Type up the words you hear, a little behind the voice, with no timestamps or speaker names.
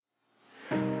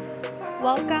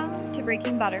Welcome to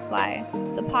Breaking Butterfly,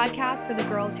 the podcast for the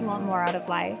girls who want more out of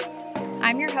life.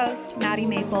 I'm your host, Maddie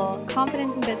Maple,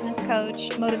 confidence and business coach,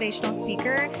 motivational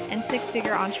speaker, and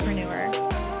six-figure entrepreneur.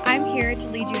 I'm here to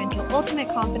lead you into ultimate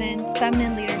confidence,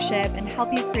 feminine leadership, and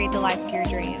help you create the life of your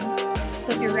dreams.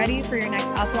 So if you're ready for your next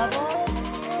up level,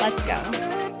 let's go.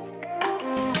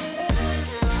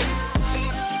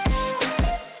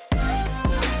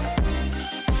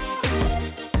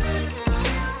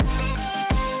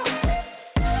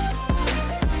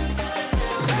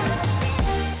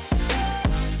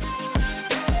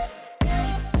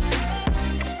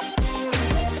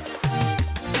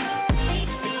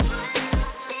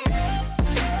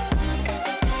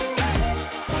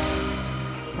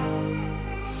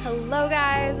 Hello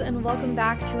guys, and welcome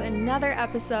back to another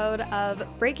episode of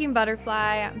Breaking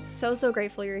Butterfly. I'm so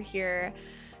grateful you're here.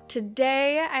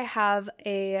 Today I have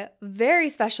a very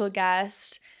special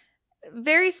guest.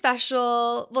 Very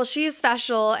special. Well, she's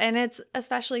special, and it's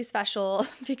especially special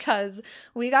because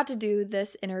we got to do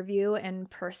this interview in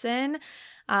person.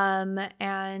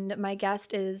 And my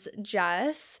guest is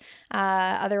Jess,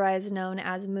 otherwise known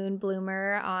as Moon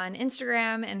Bloomer on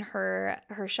Instagram, and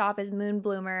her shop is Moon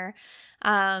Bloomer.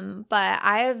 But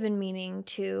I have been meaning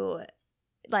to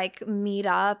meet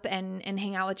up and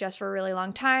hang out with Jess for a really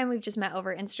long time. We've just met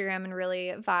over Instagram and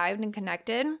really vibed and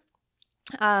connected.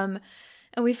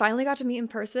 And we finally got to meet in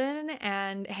person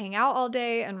and hang out all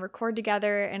day and record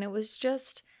together, and it was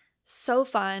just so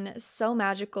fun, so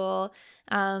magical.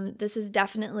 This is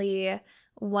definitely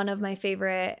one of my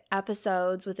favorite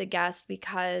episodes with a guest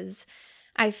because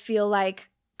I feel like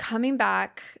coming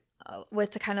back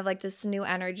with the kind of like this new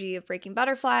energy of Breaking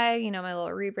Butterfly, you know, my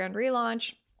little rebrand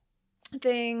relaunch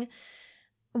thing.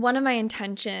 One of my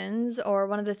intentions, or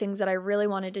one of the things that I really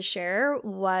wanted to share,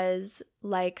 was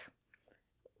like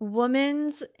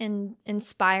women's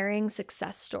inspiring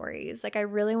success stories. Like I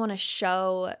really want to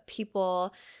show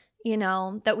people, you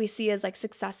know, that we see as like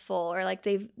successful, or like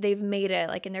they've made it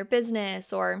like in their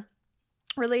business or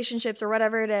relationships or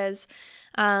whatever it is.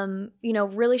 You know,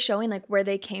 really showing like where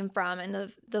they came from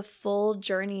and the full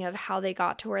journey of how they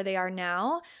got to where they are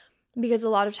now, because a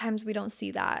lot of times we don't see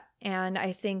that. And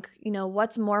I think, you know,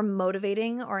 what's more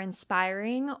motivating or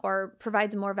inspiring or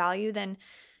provides more value than,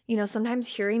 you know, sometimes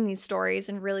hearing these stories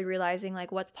and really realizing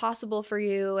like what's possible for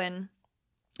you, and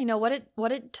you know what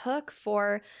it took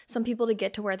for some people to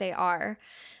get to where they are.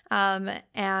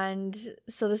 And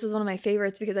so this is one of my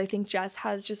favorites because I think Jess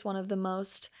has just one of the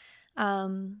most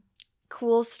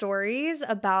cool stories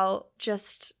about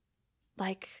just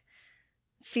like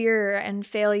fear and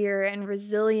failure and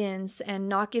resilience and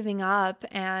not giving up,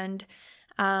 and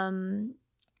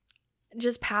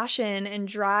just passion and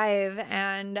drive.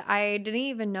 And I didn't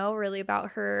even know really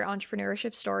about her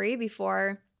entrepreneurship story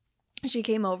before she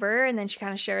came over, and then she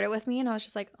kind of shared it with me, and I was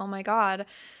just like, oh my God.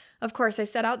 Of course, I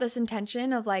set out this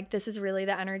intention of like, this is really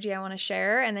the energy I want to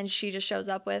share. And then she just shows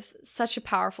up with such a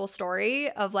powerful story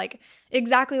of like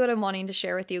exactly what I'm wanting to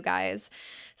share with you guys.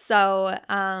 So,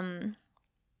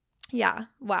 yeah,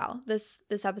 wow. This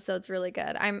episode's really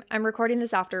good. I'm recording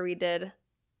this after we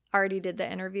already did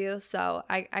the interview. So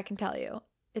I can tell you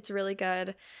it's really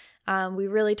good. We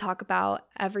really talk about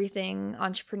everything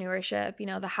entrepreneurship, you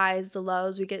know, the highs, the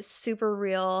lows. We get super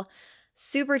real,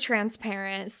 super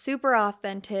transparent, super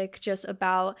authentic, just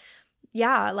about,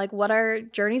 yeah, like what our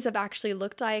journeys have actually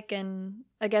looked like. And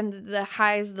again, the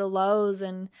highs, the lows,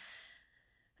 and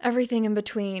everything in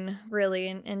between, really,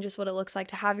 and just what it looks like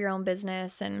to have your own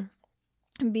business and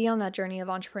be on that journey of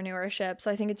entrepreneurship.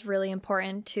 So I think it's really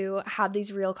important to have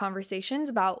these real conversations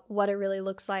about what it really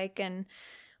looks like and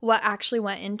what actually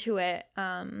went into it,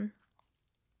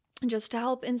 just to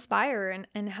help inspire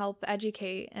and help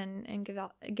educate and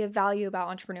give value about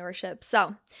entrepreneurship.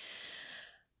 So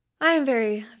I am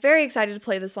very, very excited to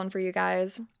play this one for you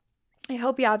guys. I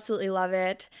hope you absolutely love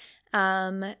it.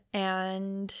 And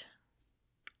I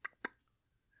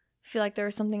feel like there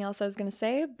was something else I was going to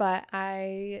say, but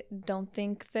I don't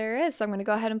think there is. So I'm going to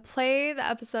go ahead and play the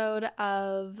episode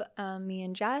of me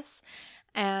and Jess.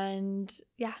 And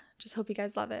yeah, just hope you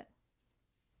guys love it.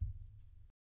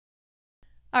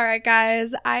 All right,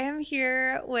 guys, I am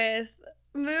here with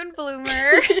Moon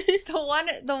Bloomer,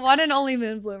 the one and only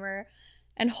Moon Bloomer.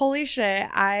 And holy shit,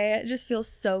 I just feel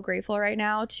so grateful right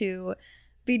now to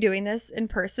be doing this in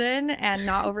person and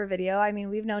not over video. I mean,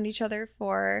 we've known each other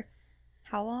for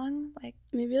how long? Like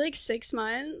maybe like 6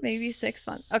 months. Maybe 6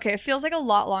 months. Okay, it feels like a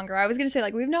lot longer. I was going to say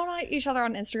like we've known each other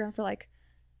on Instagram for like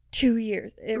 2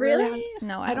 years. It really?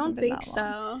 No, I don't think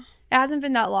so. It hasn't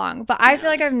been that long, but I feel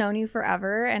like I've known you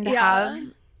forever and to have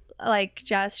like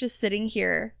Jess just sitting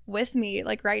here with me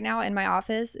like right now in my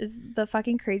office is the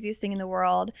fucking craziest thing in the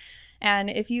world. And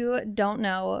if you don't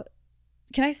know,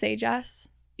 can I say Jess?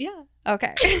 Yeah.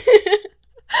 Okay.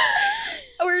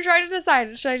 We were trying to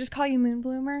decide, should I just call you Moon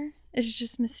Bloomer? It's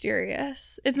just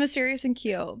mysterious. It's mysterious and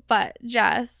cute. But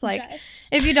Jess, like,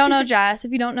 if you don't know Jess,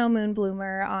 if you don't know Moon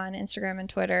Bloomer on Instagram and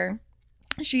Twitter,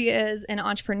 she is an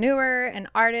entrepreneur, an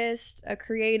artist, a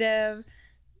creative.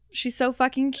 She's so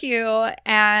fucking cute,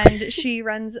 and she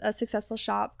runs a successful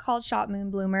shop called Shop Moon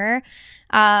Bloomer.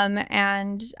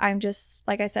 And I'm just,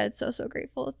 like I said, so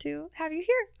grateful to have you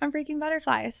here on Breaking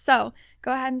Butterflies. So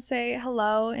go ahead and say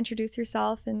hello, introduce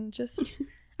yourself, and just,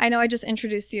 I know I just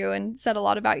introduced you and said a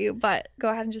lot about you, but go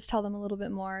ahead and just tell them a little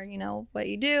bit more, you know, what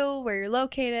you do, where you're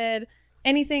located,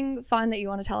 anything fun that you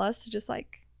want to tell us to just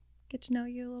like get to know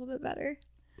you a little bit better.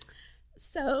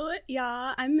 So,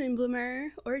 yeah, I'm Moon Bloomer,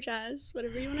 or Jess,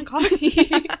 whatever you want to call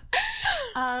me.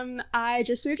 I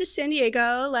just moved to San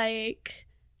Diego, like,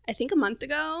 I think a month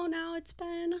ago now it's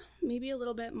been. Maybe a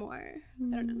little bit more.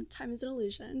 I don't know. Time is an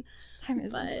illusion. Time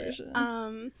is an illusion.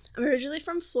 I'm originally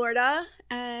from Florida,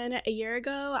 and a year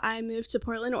ago I moved to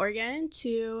Portland, Oregon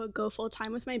to go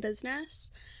full-time with my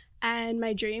business. And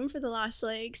my dream for the last,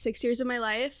 6 years of my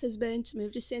life has been to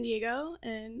move to San Diego,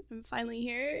 and I'm finally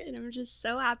here, and I'm just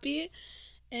so happy.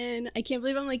 And I can't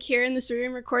believe I'm, here in this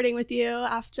room recording with you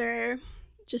after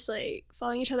just,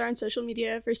 following each other on social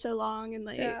media for so long and,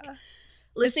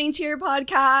 listening to your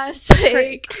podcast.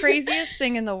 Craziest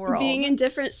thing in the world. Being in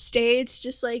different states,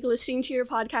 just, listening to your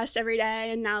podcast every day,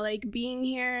 and now, being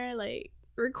here,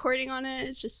 recording on it.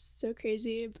 It's just so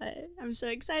crazy, but I'm so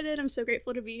excited. I'm so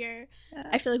grateful to be here. Yeah.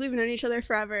 I feel like we've known each other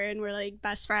forever, and we're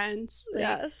best friends.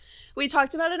 Yes. We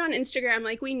talked about it on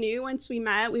Instagram. We knew once we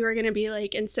met we were gonna be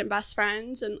instant best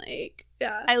friends, and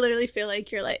yeah. I literally feel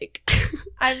like you're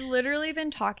I've literally been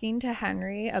talking to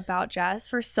Henry about Jess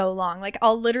for so long.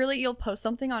 You'll post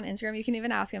something on Instagram. You can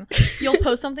even ask him. You'll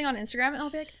post something on Instagram, and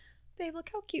I'll be like, babe, look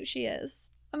how cute she is.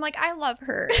 I'm like, I love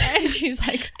her. And she's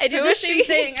like, I do the same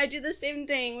thing. I do the same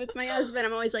thing with my husband.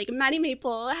 I'm always Maddie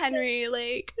Maple, Henry,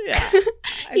 yeah.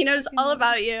 He knows all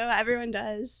about you. Everyone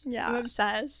does. Yeah. I'm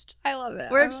obsessed. I love it.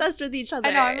 We're obsessed with each other.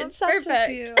 I know, I'm obsessed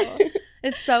perfect. with you.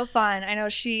 It's so fun. I know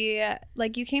she,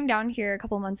 you came down here a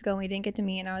couple months ago and we didn't get to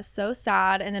meet, and I was so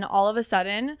sad. And then all of a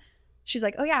sudden, she's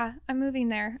like, oh yeah, I'm moving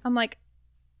there. I'm like,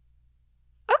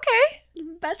 okay.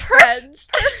 Best friends.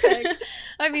 Perfect.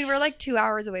 I mean, we're 2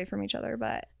 hours away from each other,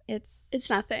 but it's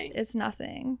nothing. It's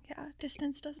nothing. Yeah,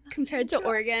 distance does nothing. Compared to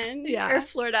Oregon or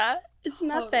Florida, it's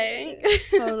totally. Nothing.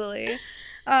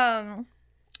 Totally.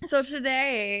 So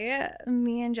today,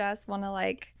 me and Jess want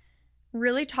to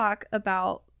really talk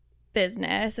about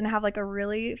business and have a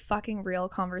really fucking real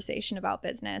conversation about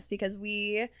business, because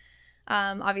we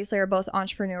obviously are both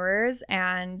entrepreneurs,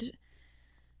 and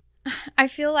I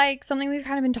feel like something we've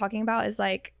kind of been talking about is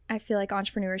I feel like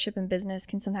entrepreneurship and business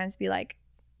can sometimes be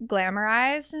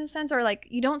glamorized in a sense, or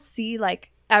you don't see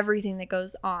everything that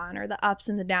goes on, or the ups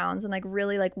and the downs, and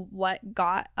really what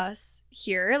got us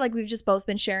here. We've just both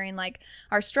been sharing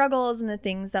our struggles and the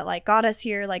things that got us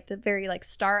here, the very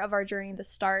start of our journey, the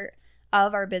start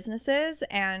of our businesses,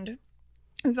 and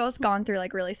we've both gone through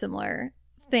really similar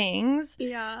things.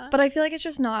 Yeah. But I feel like it's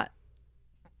just not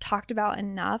talked about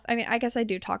enough. I mean, I guess I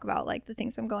do talk about the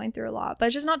things I'm going through a lot, but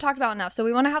it's just not talked about enough. So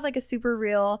we want to have a super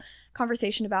real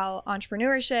conversation about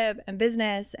entrepreneurship and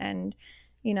business, and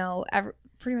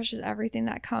pretty much just everything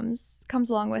that comes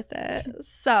along with it.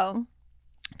 So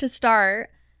to start,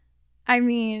 I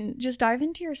mean, just dive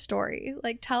into your story.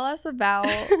 Tell us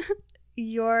about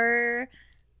your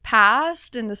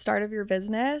past and the start of your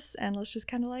business, and let's just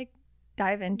kind of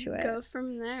dive into it. Go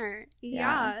from there.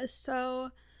 Yeah.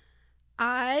 So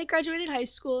I graduated high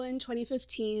school in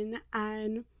 2015,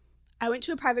 and I went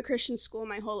to a private Christian school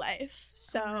my whole life.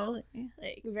 So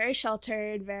really? Very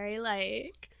sheltered,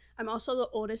 very I'm also the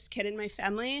oldest kid in my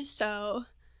family, so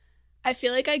I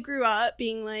feel I grew up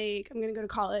being I'm gonna go to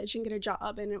college and get a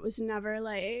job, and it was never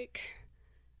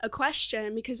a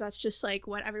question, because that's just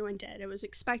what everyone did. It was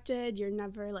expected. You're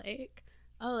never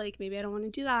maybe I don't want to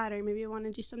do that, or maybe I want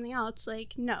to do something else.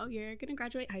 No, you're gonna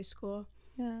graduate high school.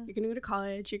 Yeah. You're gonna go to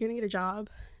college. You're gonna get a job.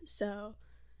 So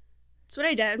that's what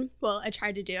I did. Well, I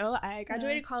tried to do. I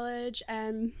graduated college,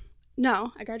 and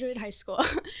no, I graduated high school,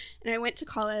 and I went to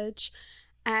college.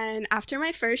 And after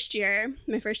my first year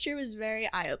was very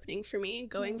eye-opening for me,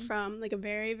 going from a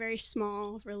very, very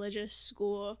small religious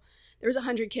school. There was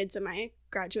 100 kids in my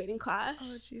graduating class.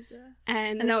 Oh, Jesus.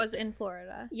 And that was in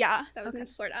Florida? Yeah, that was in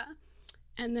Florida.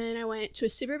 And then I went to a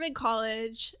super big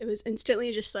college. It was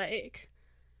instantly just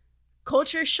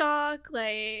culture shock.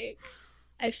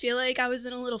 I feel like I was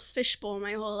in a little fishbowl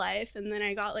my whole life, and then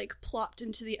I got like plopped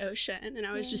into the ocean, and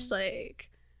I was just like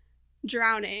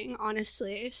drowning,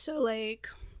 honestly. So like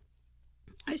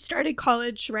I started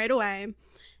college right away,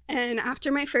 and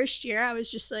after my first year I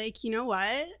was just like, you know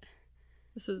what,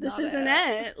 this isn't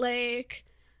it. Like,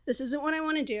 this isn't what I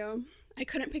want to do. I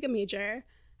couldn't pick a major.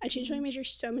 I changed my major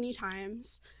so many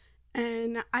times,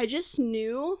 and I just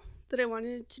knew that I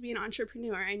wanted to be an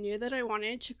entrepreneur. I knew that I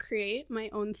wanted to create my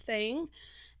own thing,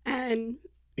 and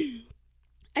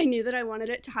I knew that I wanted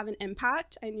it to have an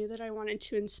impact. I knew that I wanted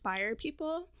to inspire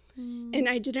people, and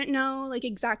I didn't know like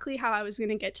exactly how I was going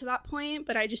to get to that point,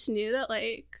 but I just knew that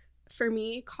like for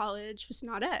me, college was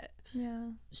not it. Yeah.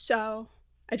 So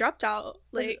I dropped out.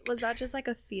 Like, was that just like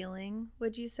a feeling,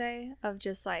 would you say, of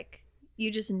just like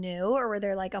you just knew, or were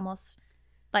there like almost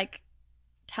like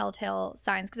telltale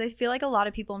signs? Because I feel like a lot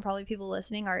of people, and probably people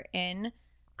listening, are in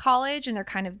college and they're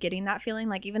kind of getting that feeling.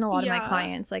 Like even a lot of my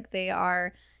clients, like they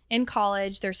are in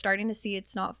college, they're starting to see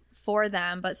it's not for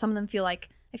them, but some of them feel like,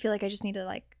 I feel like I just need to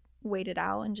like wait it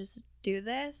out and just do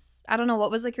this. I don't know,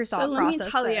 what was like your thought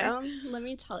process there? Let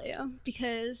me tell you,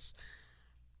 because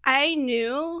I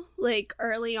knew like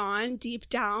early on deep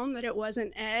down that it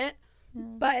wasn't it,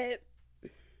 but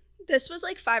this was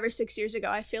like 5 or 6 years ago.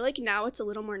 I feel like now it's a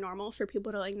little more normal for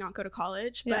people to like not go to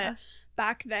college, but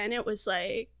back then it was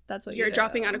like, that's what you're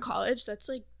dropping out of college. That's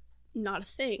like not a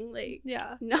thing. Like,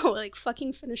 no, like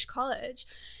fucking finish college.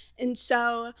 And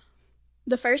so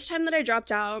the first time that I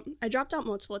dropped out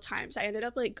multiple times. I ended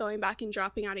up like going back and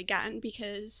dropping out again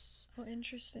because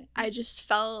interesting. I just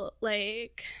felt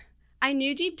like I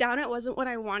knew deep down it wasn't what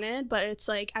I wanted, but it's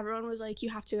like everyone was like, you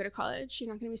have to go to college. You're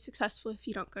not going to be successful if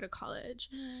you don't go to college.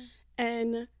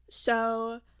 And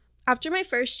so after my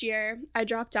first year, I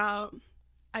dropped out.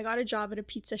 I got a job at a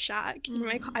pizza shack.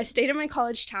 I stayed in my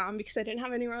college town because I didn't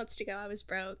have anywhere else to go. I was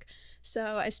broke.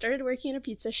 So I started working at a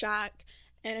pizza shack,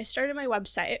 and I started my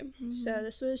website. So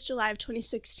this was July of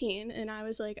 2016. And I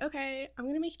was like, okay, I'm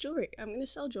going to make jewelry. I'm going to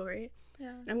sell jewelry.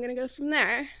 And I'm going to go from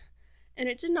there. And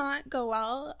it did not go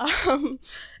well and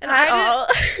at all.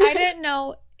 I didn't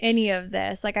know any of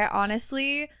this. Like, I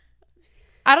honestly,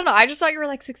 I don't know. I just thought you were,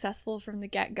 like, successful from the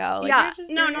get-go. Like,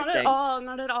 no, not at all.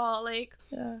 Not at all. Like,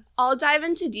 I'll dive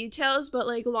into details, but,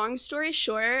 like, long story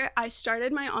short, I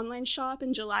started my online shop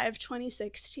in July of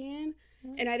 2016,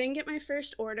 and I didn't get my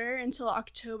first order until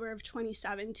October of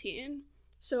 2017.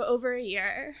 So over a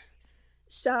year.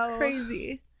 So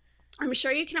crazy. I'm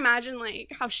sure you can imagine,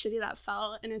 like, how shitty that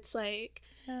felt, and it's, like,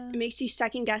 it makes you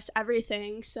second-guess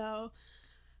everything. So,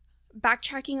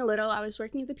 backtracking a little, I was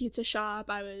working at the pizza shop.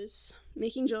 I was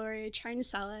making jewelry, trying to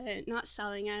sell it, not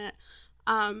selling it.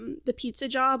 The pizza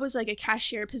job was, like, a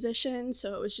cashier position,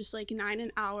 so it was just, like, $9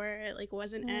 an hour. It, like,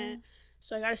 wasn't it.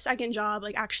 So, I got a second job,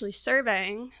 like, actually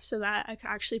serving so that I could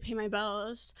actually pay my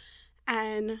bills.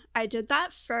 And I did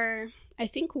that for, I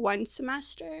think, 1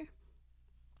 semester.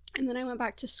 And then I went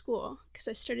back to school because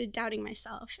I started doubting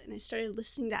myself, and I started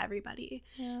listening to everybody.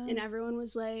 And everyone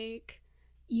was like,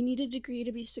 you need a degree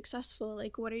to be successful.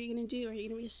 Like, what are you going to do? Are you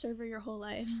going to be a server your whole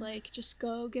life? Like, just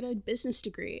go get a business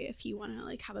degree if you want to,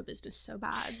 like, have a business so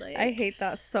bad. Like, I hate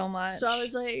that so much. So I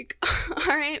was like,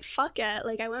 all right, fuck it.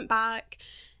 Like, I went back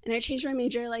and I changed my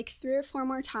major like 3 or 4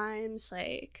 more times.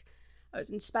 Like, I was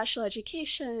in special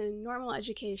education, normal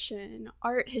education,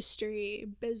 art history,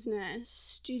 business,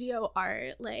 studio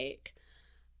art. Like,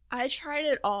 I tried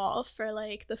it all for,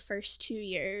 like, the first 2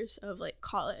 years of, like,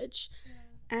 college.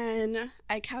 And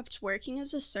I kept working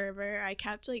as a server. I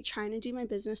kept, like, trying to do my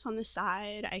business on the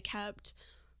side. I kept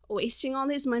wasting all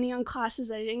this money on classes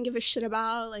that I didn't give a shit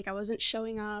about. Like, I wasn't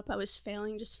showing up. I was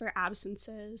failing just for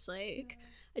absences. Like,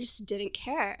 I just didn't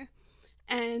care.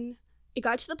 And it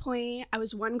got to the point I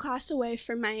was 1 class away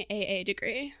from my AA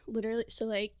degree, literally. So,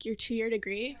 like, your 2-year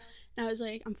degree. And I was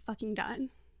like, I'm fucking done.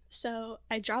 So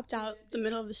I dropped out the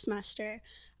middle of the semester.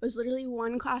 I was literally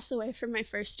 1 class away from my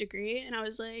first degree. And I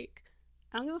was like,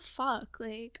 I don't give a fuck.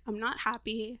 Like, I'm not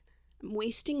happy. I'm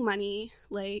wasting money.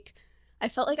 Like, I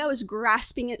felt like I was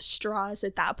grasping at straws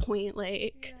at that point,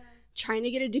 like, trying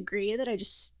to get a degree that I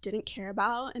just didn't care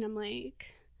about. And I'm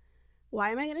like, why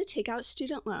am I going to take out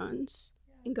student loans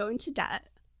and go into debt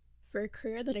for a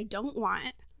career that I don't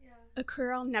want, a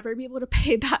career I'll never be able to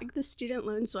pay back the student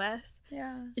loans with?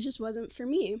 It just wasn't for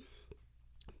me.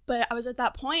 But I was at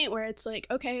that point where it's like,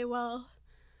 okay, well,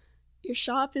 your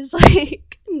shop is,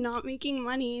 like, not making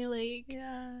money. Like,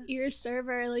 you're a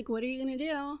server. Like, what are you going to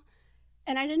do?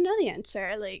 And I didn't know the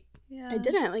answer. Like, I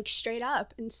didn't, like, straight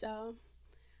up. And so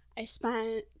I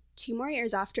spent 2 more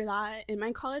years after that in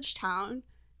my college town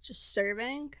just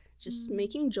serving, just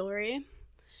making jewelry.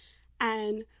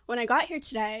 And when I got here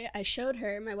today, I showed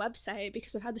her my website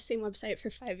because I've had the same website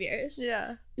for 5 years.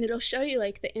 Yeah. And it'll show you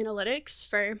like the analytics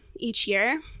for each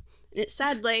year. And it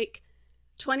said like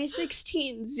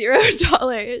 2016,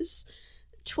 $0.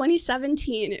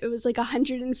 2017, it was like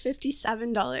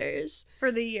 $157.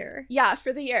 For the year. Yeah,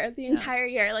 for the year, the entire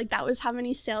year. Like that was how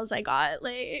many sales I got.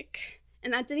 Like,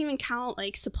 and that didn't even count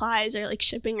like supplies or like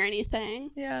shipping or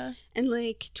anything. Yeah. And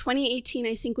like 2018,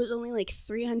 I think was only like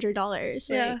 $300.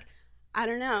 Yeah. Like, I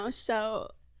don't know.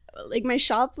 So like my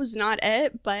shop was not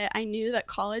it, but I knew that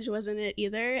college wasn't it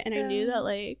either. And I knew that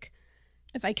like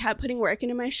if I kept putting work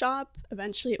into my shop,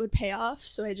 eventually it would pay off.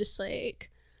 So I just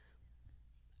like,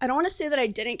 I don't want to say that I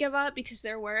didn't give up because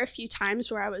there were a few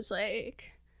times where I was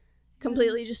like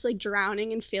completely just like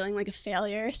drowning and feeling like a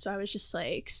failure. So I was just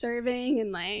like serving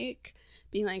and like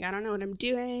being like, I don't know what I'm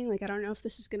doing. Like, I don't know if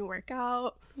this is going to work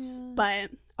out. Yeah.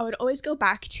 But I would always go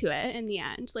back to it in the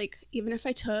end. Like, even if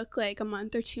I took like a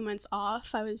month or 2 months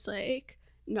off, I was like,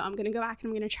 no, I'm going to go back and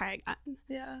I'm going to try again.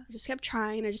 Yeah. I just kept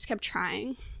trying. I just kept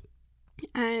trying.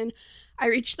 And I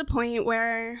reached the point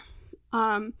where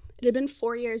it had been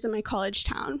 4 years in my college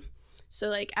town. So,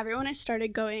 like, everyone I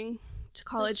started going to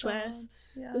college with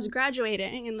was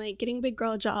graduating and, like, getting big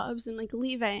girl jobs and, like,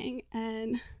 leaving.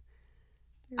 And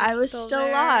I was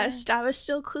still lost. I was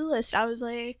still clueless. I was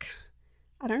like,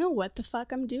 I don't know what the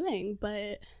fuck I'm doing,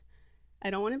 but I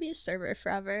don't want to be a server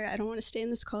forever. I don't want to stay in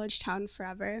this college town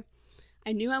forever.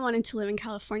 I knew I wanted to live in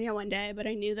California one day, but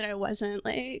I knew that I wasn't,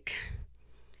 like,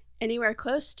 anywhere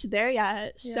close to there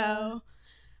yet. Yeah. So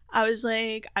I was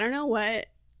like, I don't know what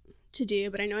to do,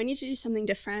 but I know I need to do something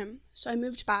different. So I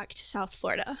moved back to South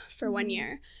Florida for 1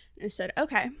 year. And I said,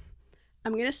 okay,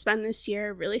 I'm going to spend this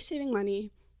year really saving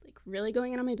money, like really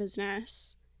going in on my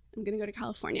business. I'm going to go to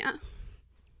California.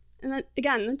 And then,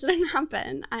 again, that didn't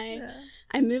happen.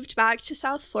 I moved back to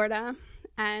South Florida,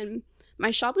 and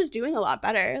my shop was doing a lot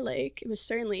better. Like, it was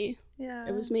certainly,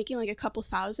 it was making like a couple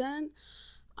thousand.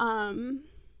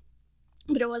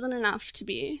 But it wasn't enough to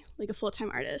be like a full-time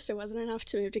artist. It wasn't enough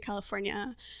to move to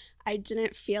California. I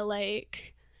didn't feel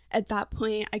like at that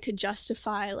point I could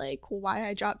justify like why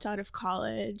I dropped out of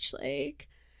college. Like,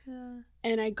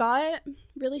 and I got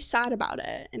really sad about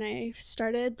it. And I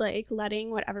started like letting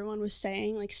what everyone was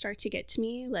saying like start to get to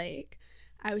me. Like,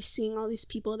 I was seeing all these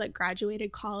people that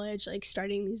graduated college, like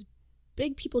starting these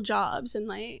big people jobs and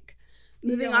like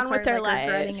moving on with their life.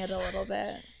 Regretting it a little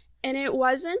bit. And it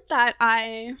wasn't that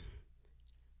I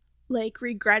like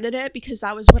regretted it because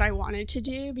that was what I wanted to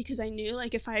do, because I knew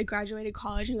like if I had graduated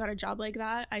college and got a job like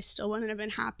that, I still wouldn't have been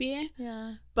happy.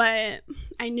 Yeah. But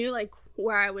I knew like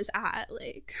where I was at,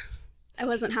 like I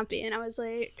wasn't happy, and I was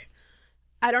like,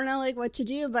 I don't know like what to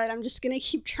do, but I'm just gonna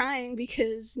keep trying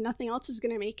because nothing else is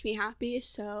gonna make me happy.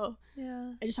 So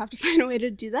I just have to find a way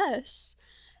to do this.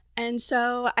 And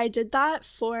so I did that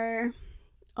for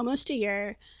almost a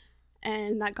year,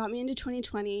 and that got me into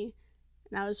 2020.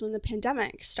 That was when the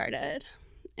pandemic started.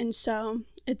 And so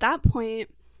at that point,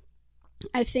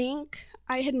 I think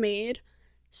I had made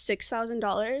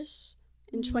 $6,000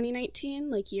 in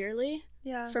 2019, like yearly,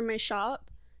 from my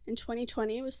shop. In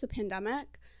 2020 was the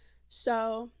pandemic.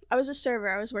 So I was a server.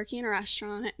 I was working in a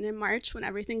restaurant. And in March, when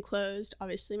everything closed,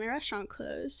 obviously my restaurant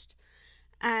closed.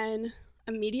 And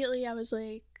immediately I was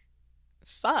like,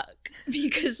 fuck.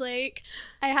 Because like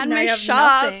I had my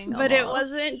shop, but it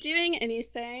wasn't doing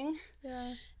anything.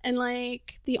 Yeah. And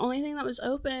like the only thing that was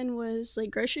open was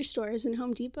like grocery stores and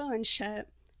Home Depot and shit.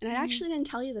 And I actually didn't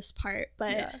tell you this part,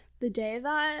 but the day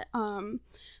that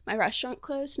my restaurant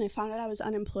closed and I found out I was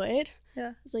unemployed,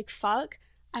 I was like, fuck.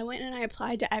 I went and I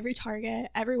applied to every Target,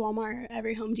 every Walmart,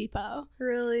 every Home Depot.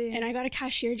 Really? And I got a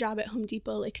cashier job at Home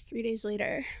Depot like 3 days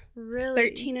later.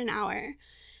 Really? $13 an hour.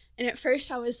 And at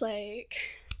first I was like,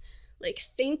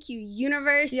 thank you,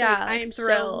 universe. Yeah, like, I am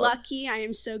so lucky. I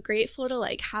am so grateful to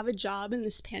like have a job in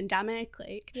this pandemic.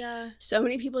 Like, so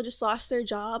many people just lost their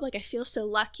job. Like, I feel so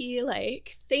lucky.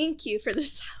 Like, thank you for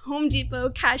this Home Depot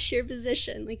cashier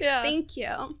position. Like, thank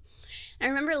you. I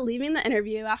remember leaving the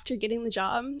interview after getting the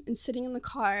job and sitting in the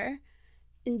car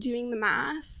and doing the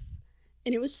math.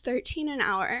 And it was $13 an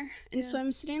hour. And so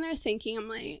I'm sitting there thinking, I'm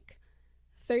like,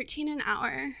 $13 an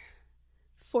hour,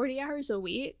 40 hours a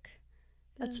week.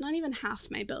 That's not even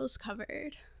half my bills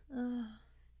covered.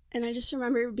 And I just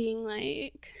remember being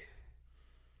like,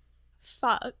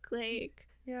 fuck, like,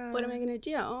 what am I going to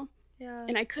do? Yeah.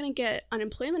 And I couldn't get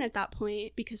unemployment at that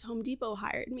point because Home Depot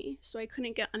hired me. So I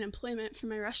couldn't get unemployment for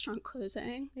my restaurant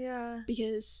closing. Yeah.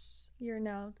 Because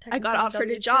I got offered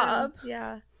a job.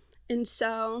 Yeah. And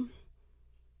so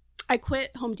I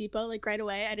quit Home Depot like right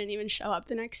away. I didn't even show up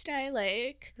the next day,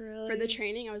 like, for the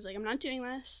training. I was like, I'm not doing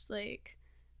this. Like,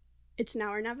 it's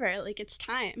now or never. Like, it's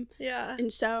time. Yeah.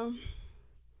 And so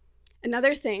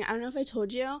another thing, I don't know if I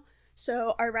told you,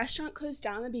 so our restaurant closed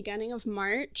down the beginning of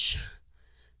March.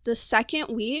 The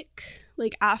second week,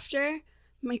 like after,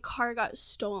 my car got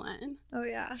stolen. Oh,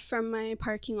 yeah. From my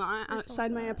parking lot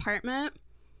outside my apartment.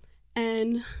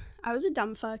 And I was a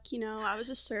dumb fuck, you know. I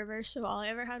was a server, so all I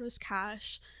ever had was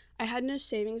cash. I had no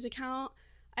savings account.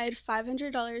 I had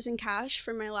 $500 in cash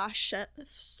for my last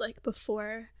shifts, like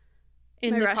before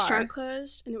my restaurant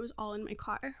closed, and it was all in my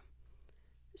car.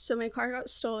 So my car got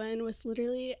stolen with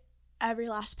literally every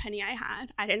last penny I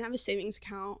had. I didn't have a savings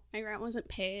account. My rent wasn't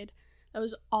paid. That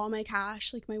was all my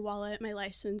cash, like my wallet, my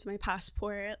license, my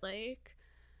passport, like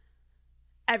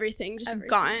everything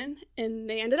gone. And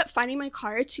they ended up finding my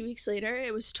car 2 weeks later.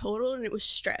 It was totaled and it was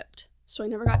stripped. So I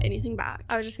never got anything back.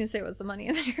 I was just going to say, was the money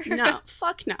in there? No,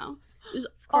 fuck no. It was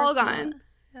all gone.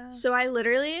 Yeah. So I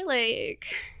literally, like,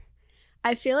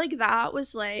 I feel like that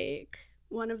was, like,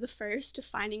 one of the first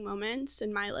defining moments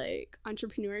in my, like,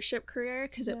 entrepreneurship career.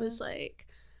 Because it was, like,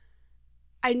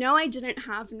 I know I didn't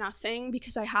have nothing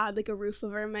because I had, like, a roof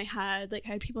over my head. Like, I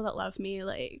had people that loved me.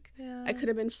 Like, I could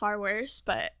have been far worse,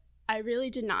 but I really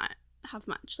did not have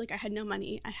much. Like, I had no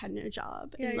money. I had no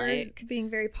job. Yeah, and, you're like, being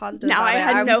very positive now about I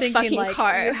had I'm no thinking, fucking like,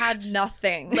 car. You had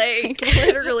nothing. Like,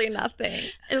 literally nothing.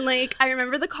 And, like, I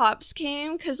remember the cops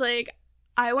came because, like,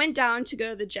 I went down to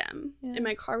go to the gym and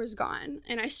my car was gone.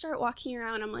 And I start walking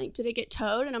around. I'm like, did it get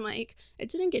towed? And I'm like, it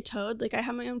didn't get towed. Like, I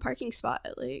have my own parking spot.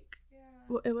 Like,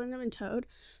 it wouldn't have been towed.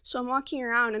 So I'm walking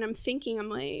around and I'm thinking, I'm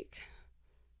like,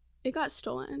 it got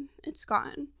stolen. It's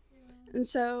gone. And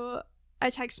so I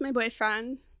text my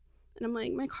boyfriend and I'm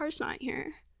like, my car's not here.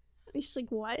 And he's like,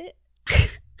 what? And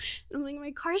I'm like,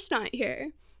 my car's not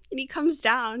here. And he comes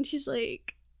down. He's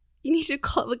like, you need to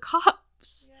call the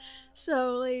cops.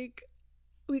 So, like,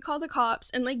 we called the cops,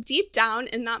 and, like, deep down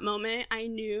in that moment, I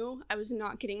knew I was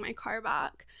not getting my car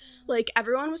back. Like,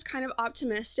 everyone was kind of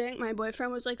optimistic. My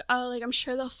boyfriend was like, oh, like, I'm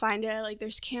sure they'll find it. Like,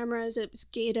 there's cameras. It's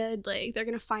gated. Like, they're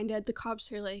gonna find it. The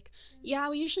cops are like, yeah,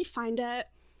 we usually find it.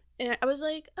 And I was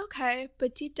like, okay.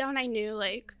 But deep down, I knew,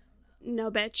 like,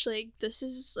 no, bitch. Like, this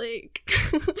is, like,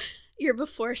 your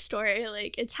before story.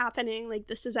 Like, it's happening. Like,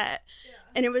 this is it.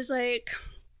 And it was, like,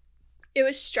 it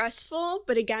was stressful,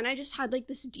 but again, I just had, like,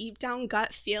 this deep down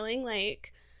gut feeling,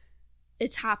 like,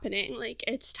 it's happening, like,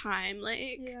 it's time,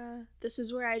 like, this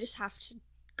is where I just have to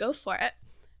go for it.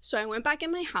 So I went back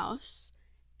in my house,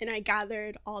 and I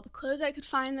gathered all the clothes I could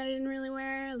find that I didn't really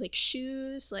wear, like,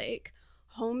 shoes, like,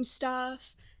 home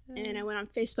stuff, and I went on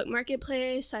Facebook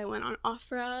Marketplace, I went on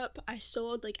OfferUp, I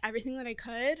sold, like, everything that I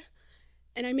could,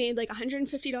 and I made, like,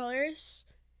 $150,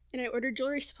 and I ordered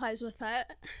jewelry supplies with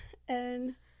it,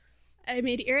 and I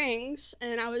made earrings,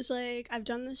 and I was like, I've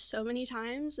done this so many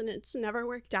times and it's never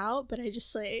worked out, but I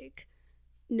just, like,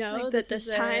 know like, that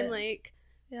this time, like,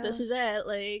 this is it.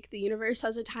 Like, the universe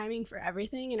has a timing for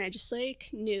everything, and I just,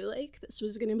 like, knew, like, this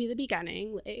was gonna be the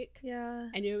beginning. Like,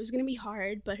 I knew it was gonna be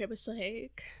hard, but it was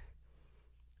like,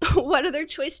 what other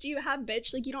choice do you have,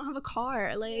 bitch? Like, you don't have a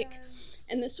car. Like,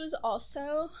 and this was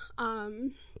also,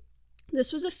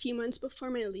 this was a few months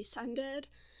before my lease ended.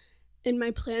 And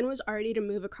my plan was already to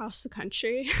move across the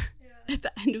country at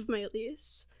the end of my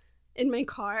lease in my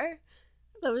car.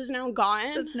 That was now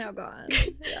gone. It's now gone.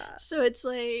 Yeah. So it's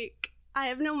like, I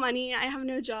have no money. I have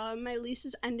no job. My lease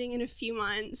is ending in a few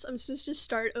months. I'm supposed to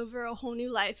start over a whole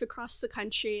new life across the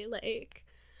country. Like,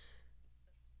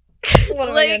 what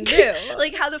am I gonna do?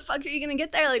 Like, how the fuck are you gonna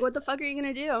get there? Like, what the fuck are you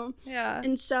gonna do? Yeah.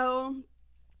 And so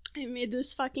I made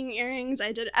those fucking earrings.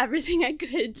 I did everything I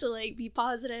could to, like, be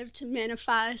positive, to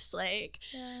manifest. Like,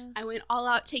 I went all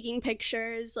out taking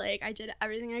pictures. Like, I did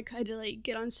everything I could to, like,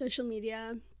 get on social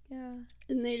media. And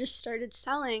they just started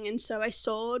selling. And so I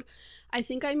sold, I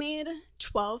think I made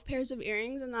 12 pairs of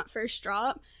earrings in that first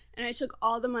drop. And I took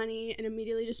all the money and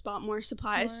immediately just bought more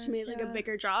supplies to make, like, a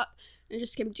bigger drop. And I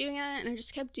just kept doing it, and I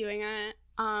just kept doing it.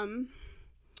 And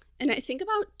I think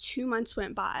about 2 months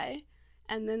went by.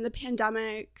 And then the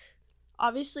pandemic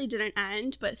obviously didn't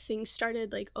end, but things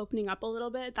started, like, opening up a little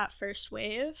bit, that first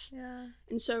wave.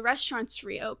 And so restaurants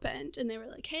reopened, and they were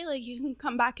like, hey, like, you can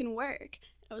come back and work.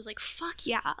 I was like, fuck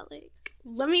yeah, like,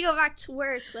 let me go back to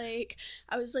work. Like,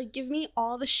 I was like, give me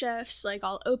all the shifts. Like,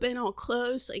 I'll open, I'll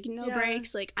close, like, no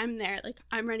breaks. Like, I'm there. Like,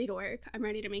 I'm ready to work. I'm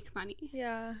ready to make money.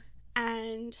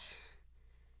 And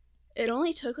it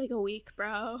only took, like, a week,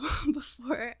 bro,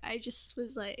 before I just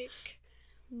was like,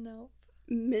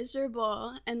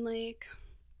 miserable. And, like,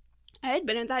 I had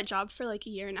been at that job for, like, a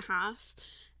year and a half,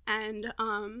 and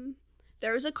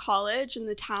there was a college in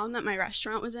the town that my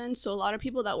restaurant was in, so a lot of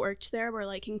people that worked there were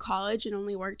like in college and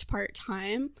only worked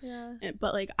part-time. Yeah.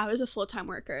 But like I was a full-time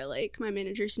worker. Like my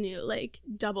managers knew, like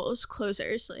doubles,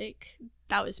 closers, like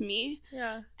that was me.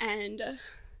 Yeah. And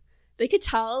they could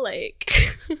tell, like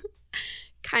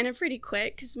kind of pretty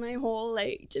quick, because my whole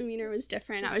like demeanor was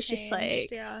different. I was changed, just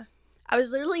like, yeah. I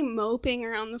was literally moping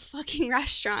around the fucking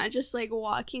restaurant, just like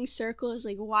walking circles,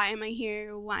 like, why am I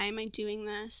here? Why am I doing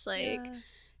this? Like,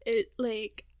 it,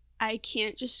 like, I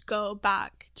can't just go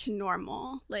back to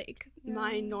normal. Like,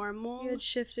 my normal. You had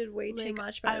shifted way too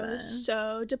much by then. I was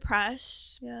so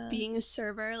depressed being a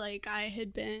server. Like, I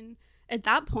had been, at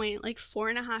that point, like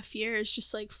 4.5 years,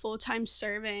 just like full-time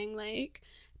serving, like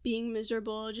being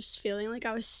miserable, just feeling like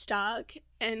I was stuck.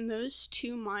 And those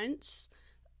 2 months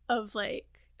of like,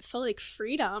 felt like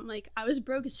freedom. Like, I was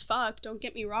broke as fuck, don't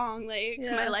get me wrong. Like,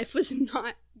 my life was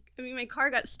not, I mean, my car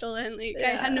got stolen. Like, I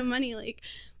had no money. Like,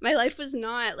 my life was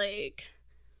not like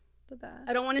the best.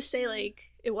 I don't want to say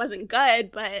like it wasn't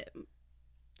good, but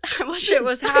shit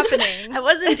was happening. I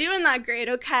wasn't doing that great,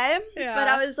 okay? Yeah. But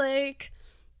I was like,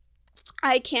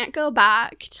 I can't go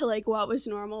back to like what was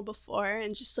normal before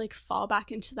and just like fall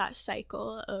back into that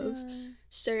cycle of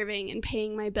serving and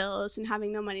paying my bills and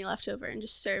having no money left over and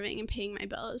just serving and paying my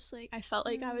bills. Like, I felt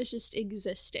like I was just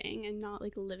existing and not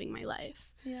like living my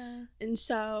life. Yeah. And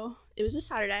so it was a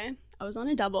Saturday. I was on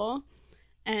a double,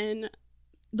 and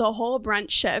the whole brunch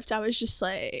shift, I was just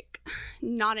like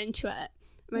not into it.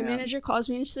 My manager calls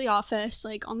me into the office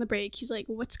like on the break. He's like,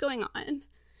 "What's going on?"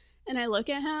 And I look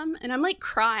at him and I'm like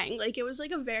crying. Like, it was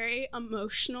like a very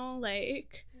emotional,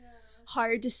 like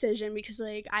hard decision, because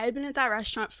like I had been at that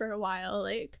restaurant for a while.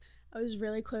 Like, I was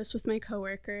really close with my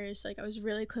coworkers. Like, I was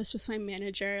really close with my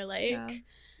manager. Like,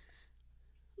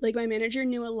 like my manager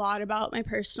knew a lot about my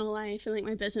personal life and like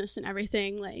my business and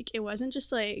everything. Like, it wasn't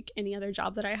just like any other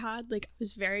job that I had. Like, I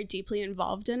was very deeply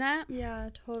involved in it. Yeah,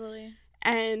 totally.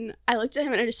 And I looked at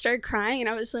him and I just started crying, and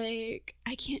I was like,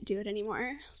 I can't do it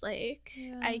anymore. Like,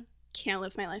 I can't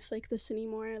live my life like this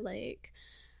anymore. Like,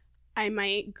 I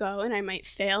might go and I might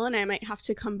fail and I might have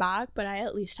to come back, but I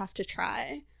at least have to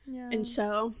try. Yeah. And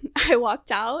so I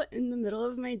walked out in the middle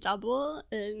of my double,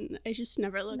 and I just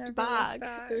never looked back.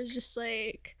 It was just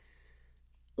like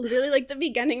literally like the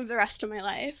beginning of the rest of my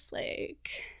life. Like,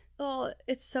 well,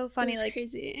 it's so funny. Like,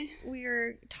 crazy. We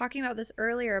were talking about this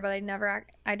earlier, but I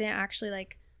didn't actually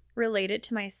like relate it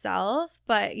to myself.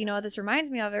 But you know what this reminds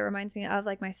me of? It reminds me of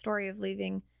like my story of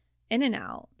leaving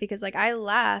In-N-Out, because like I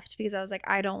left because I was like,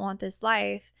 I don't want this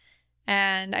life,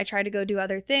 and I tried to go do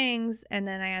other things, and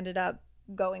then I ended up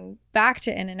going back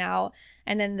to In-N-Out.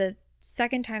 And then the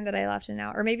second time that I left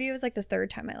In-N-Out, or maybe it was like the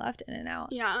third time I left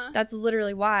In-N-Out, that's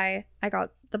literally why I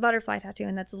got the butterfly tattoo,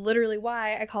 and that's literally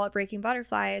why I call it Breaking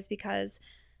Butterfly, is because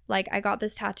like I got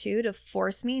this tattoo to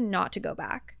force me not to go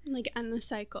back, like end the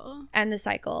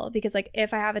cycle, because like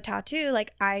if I have a tattoo,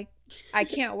 like I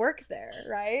can't work there,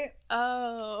 right?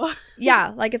 Oh.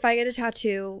 Yeah, like if I get a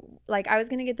tattoo, like I was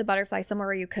going to get the butterfly somewhere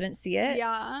where you couldn't see it.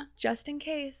 Yeah. Just in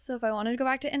case. So if I wanted to go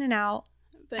back to In-N-Out,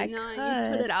 but no,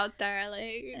 you put it out there,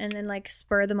 like. And then like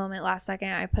spur of the moment, last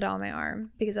second, I put it on my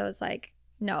arm, because I was like,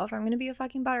 no, if I'm going to be a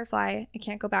fucking butterfly, I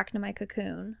can't go back into my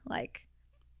cocoon. Like,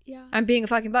 I'm being a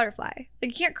fucking butterfly. Like,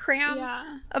 you can't cram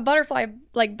a butterfly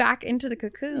like back into the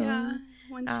cocoon. Yeah.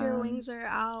 Once your wings are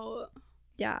out.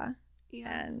 Yeah.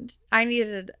 And I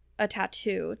needed a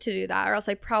tattoo to do that, or else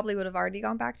I probably would have already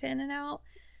gone back to In-N-Out.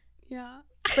 Yeah.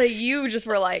 But you just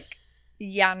were like,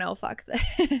 yeah, no, fuck this.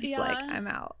 Like, I'm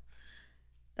out.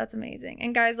 That's amazing.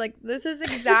 And guys, like, this is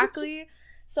exactly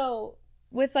so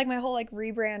with like my whole like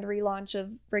rebrand relaunch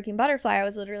of Breaking Butterfly, I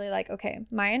was literally like, okay,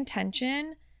 my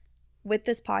intention with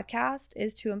this podcast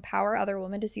is to empower other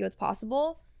women to see what's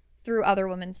possible through other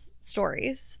women's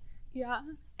stories. Yeah.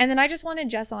 And then I just wanted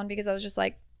Jess on because I was just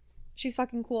like, she's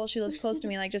fucking cool. She lives close to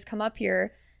me. Like, just come up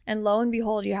here. And lo and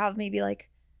behold, you have maybe like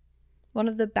one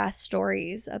of the best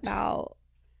stories about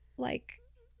like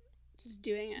just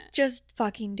doing it. Just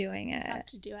fucking doing it. Just have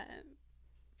to do it.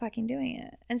 Fucking doing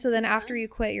it. And so then after you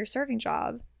quit your serving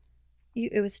job,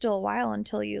 it was still a while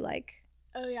until you like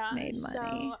made money.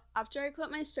 So after I quit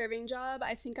my serving job,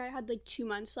 I think I had like 2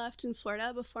 months left in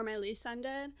Florida before my lease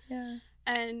ended. Yeah.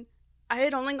 And I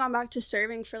had only gone back to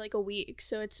serving for like a week,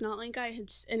 so it's not like I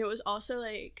had, and it was also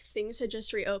like things had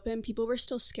just reopened. People were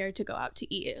still scared to go out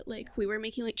to eat. Like, we were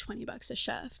making like $20 a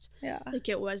shift. Yeah. Like,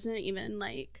 it wasn't even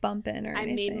like bumping or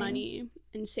anything. I made money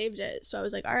and saved it. So I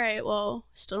was like, all right, well,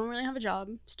 still don't really have a job.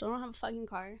 Still don't have a fucking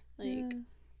car. Like,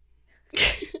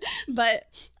 but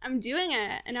I'm doing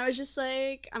it. And I was just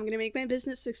like, I'm going to make my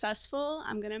business successful.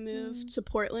 I'm going to move to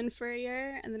Portland for a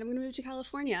year, and then I'm going to move to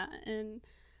California. And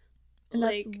And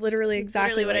that's literally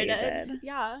exactly what I did.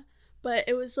 Yeah. But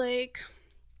it was like,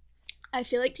 I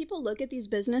feel like people look at these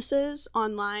businesses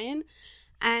online,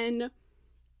 and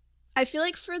I feel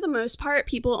like for the most part,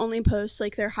 people only post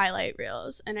like their highlight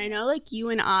reels. And I know like you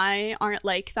and I aren't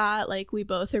like that. Like we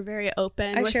both are very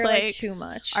open with share, like too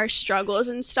much our struggles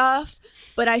and stuff.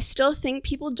 But I still think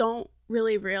people don't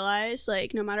really realize,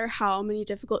 like, no matter how many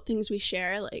difficult things we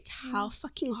share, like how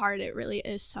fucking hard it really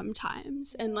is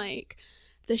sometimes. And like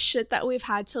the shit that we've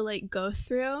had to like go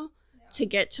through to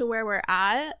get to where we're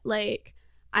at. Like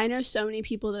I know so many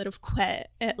people that have quit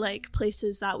at like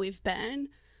places that we've been,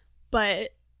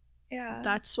 but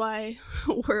that's why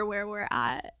we're where we're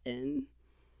at. And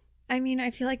I mean,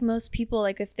 I feel like most people,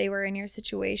 like if they were in your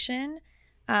situation,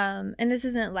 and this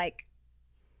isn't like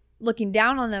looking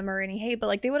down on them or any hate, but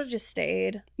like they would have just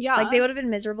stayed. Yeah. Like they would have been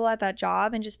miserable at that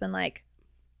job and just been like,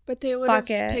 but they would have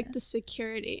picked the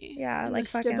security. Yeah, and like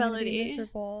the stability.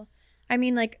 Miserable. I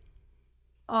mean, like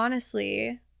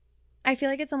honestly, I feel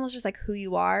like it's almost just like who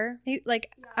you are.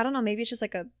 Like I don't know, maybe it's just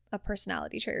like a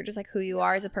personality trait or just like who you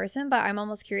are as a person. But I'm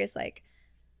almost curious, like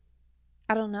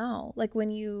I don't know, like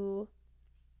when you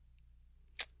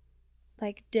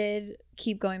like did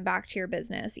keep going back to your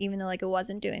business even though like it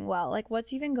wasn't doing well, like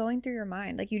what's even going through your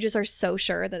mind? Like you just are so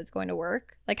sure that it's going to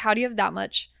work. Like how do you have that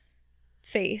much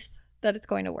faith that it's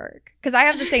going to work? Because I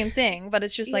have the same thing, but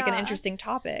it's just like an interesting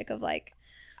topic of like,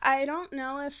 I don't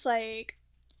know if like,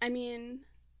 I mean,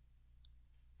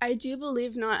 I do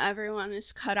believe not everyone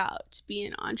is cut out to be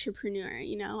an entrepreneur,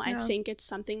 you know? I think it's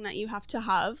something that you have to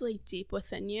have like deep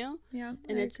within you. Yeah.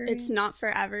 And it's not for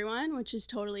everyone, which is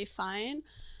totally fine.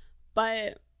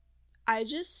 But I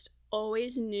just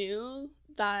always knew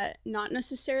that not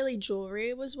necessarily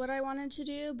jewelry was what I wanted to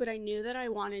do, but I knew that I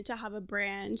wanted to have a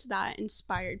brand that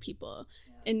inspired people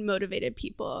and motivated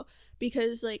people,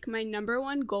 because like my number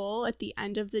one goal at the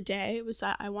end of the day was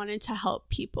that I wanted to help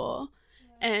people.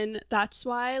 And that's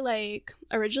why, like,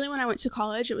 originally when I went to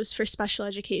college, it was for special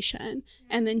education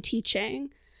and then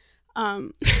teaching,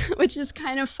 which is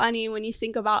kind of funny when you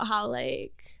think about how,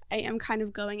 like, I am kind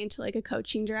of going into, like, a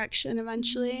coaching direction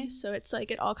eventually. Mm-hmm. So it's,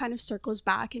 like, it all kind of circles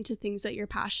back into things that you're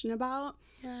passionate about.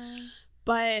 Yeah.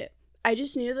 But I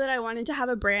just knew that I wanted to have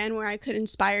a brand where I could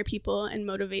inspire people and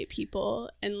motivate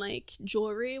people. And, like,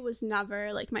 jewelry was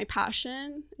never, like, my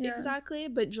passion exactly.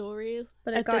 But jewelry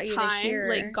at the time,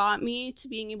 like, got me to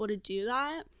being able to do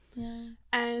that. Yeah.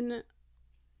 And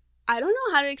I don't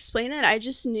know how to explain it. I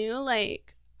just knew,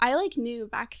 like, I, like, knew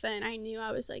back then. I knew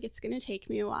I was, like, it's going to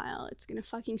take me a while. It's going to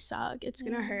fucking suck. It's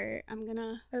going to hurt. I'm going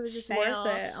to It was just fail.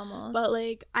 worth it almost. But,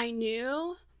 like, I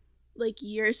knew, like,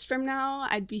 years from now,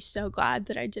 I'd be so glad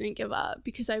that I didn't give up,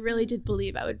 because I really did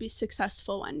believe I would be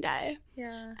successful one day.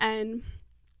 Yeah. And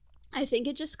I think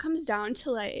it just comes down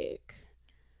to, like,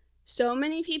 so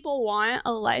many people want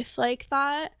a life like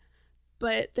that,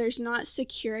 but there's not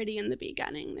security in the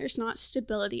beginning. There's not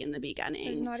stability in the beginning.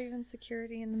 There's not even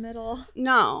security in the middle.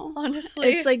 No.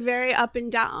 Honestly. It's, like, very up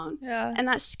and down. Yeah. And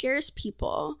that scares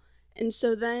people. And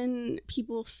so then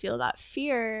people feel that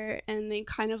fear and they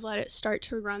kind of let it start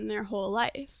to run their whole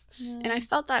life. Yeah. And I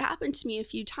felt that happen to me a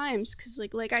few times, because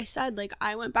like I said, like,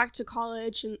 I went back to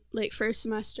college and like for a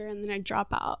semester and then I'd drop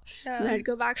out. Yeah. And then I'd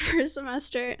go back for a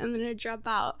semester and then I'd drop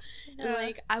out. Yeah. And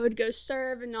like I would go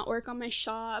serve and not work on my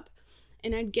shop.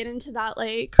 And I'd get into that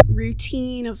like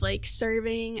routine of like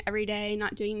serving every day,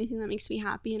 not doing anything that makes me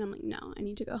happy. And I'm like, no, I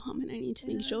need to go home and I need to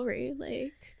make jewelry.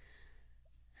 Like,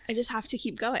 I just have to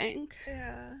keep going.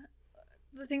 Yeah.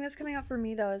 The thing that's coming up for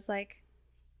me, though, is, like,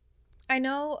 I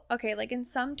know, okay, like, in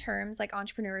some terms, like,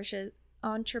 entrepreneurship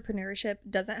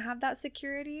doesn't have that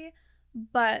security,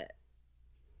 but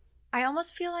I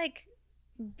almost feel like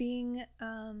being,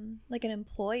 like, an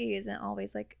employee isn't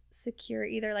always, like, secure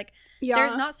either. Like,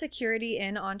 there's not security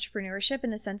in entrepreneurship in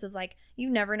the sense of, like,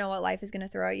 you never know what life is going to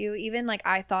throw at you. Even, like,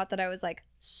 I thought that I was, like,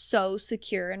 so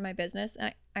secure in my business,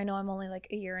 and I know I'm only like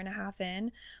a year and a half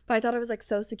in, but I thought I was like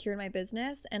so secure in my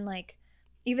business, and like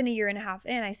even a year and a half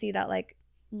in, I see that like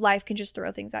life can just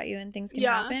throw things at you and things can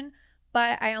happen.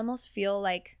 But I almost feel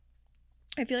like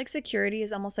security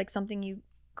is almost like something you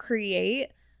create,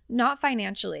 not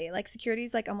financially. Like security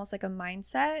is like almost like a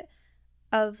mindset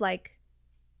of like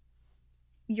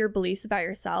your beliefs about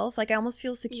yourself. Like I almost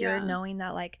feel secure knowing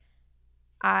that like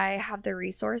I have the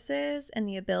resources and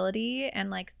the ability and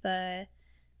like the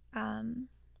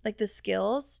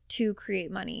skills to create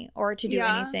money or to do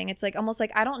anything. It's like almost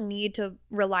like I don't need to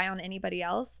rely on anybody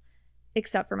else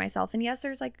except for myself. And yes,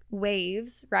 there's like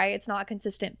waves, right? It's not a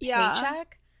consistent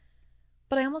paycheck.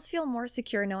 But I almost feel more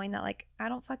secure knowing that like I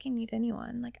don't fucking need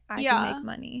anyone. Like I can make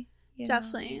money. you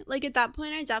Definitely. know? Like, at that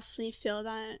point, I definitely feel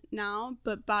that now.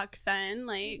 But back then,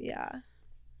 like, Yeah.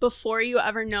 before you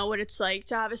ever know what it's like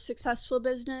to have a successful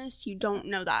business, you don't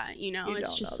know that, you know? You It's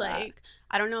don't just know that. like,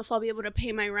 I don't know if I'll be able to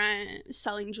pay my rent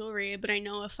selling jewelry, but I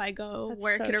know if I go That's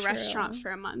work so at a true. restaurant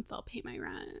for a month, I'll pay my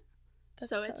rent. That's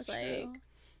So it's true.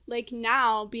 like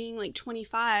now being like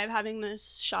 25, having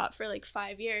this shop for like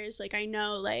 5 years, like I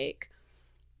know like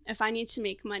if I need to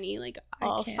make money, like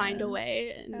I'll find a can.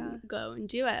 way and Yeah. go and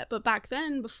do it. But back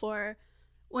then, before,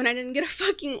 when I didn't get a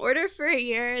fucking order for a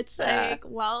year, it's Yeah. like,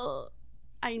 well,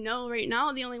 I know right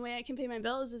now the only way I can pay my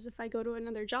bills is if I go to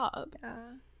another job.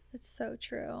 Yeah. It's so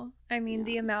true. I mean,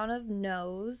 the Yeah. amount of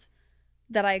no's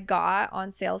that I got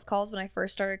on sales calls when I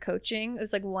first started coaching, it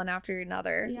was like one after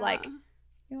another. Yeah. Like,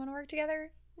 you want to work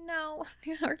together? No.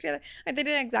 You want to work together? Like, they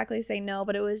didn't exactly say no,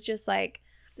 but it was just like,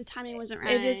 the timing wasn't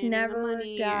right. it just or the never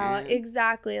money, worked out. or-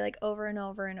 Exactly. Like, over and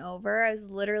over and over. I was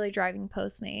literally driving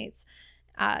Postmates,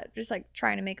 just like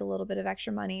trying to make a little bit of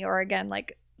extra money, or again,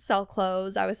 like sell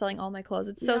clothes. I was selling all my clothes.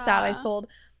 It's so sad. I Yeah. sold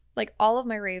like all of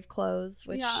my rave clothes,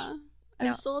 which yeah. No.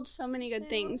 I've sold so many good Yeah.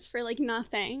 things for like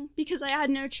nothing because I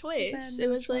had no I choice. had It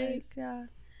no was like, choice, yeah.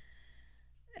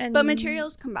 And but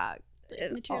materials come back.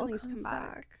 it Material all things come comes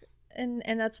back. And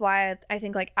that's why I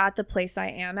think like at the place I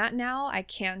am at now, I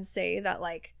can say that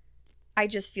like I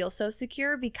just feel so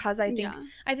secure because I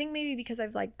think maybe because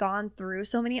I've like gone through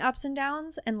so many ups and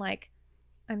downs, and like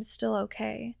I'm still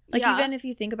okay. Like Yeah. even if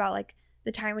you think about like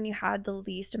the time when you had the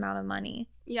least amount of money,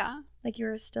 Yeah. like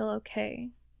you're still okay,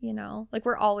 you know? Like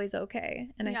we're always okay.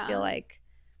 And I Yeah. feel like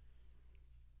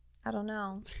I don't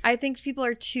know. I think people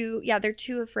are they're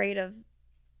too afraid of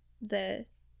the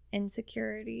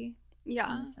insecurity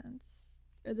Yeah. in a sense.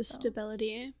 Or the So.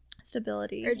 stability.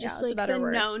 Stability. Or just it's a like better the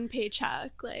word. known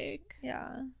paycheck. Like,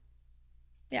 Yeah.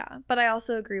 Yeah. But I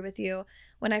also agree with you.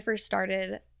 When I first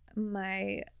started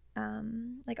my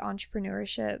like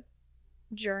entrepreneurship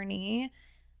journey,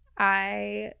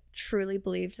 I truly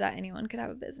believed that anyone could have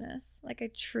a business. Like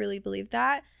I truly believed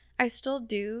that. I still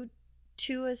do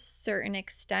to a certain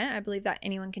extent. I believe that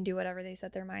anyone can do whatever they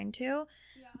set their mind to.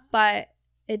 But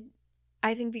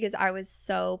I think because I was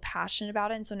so passionate about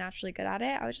it and so naturally good at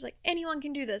it, I was just like, anyone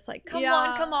can do this. Like, come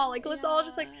on. Like, let's all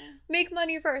just like make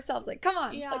money for ourselves. Like, come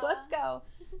on. Yeah. Like, let's go.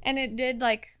 And it did,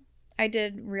 like, I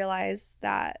did realize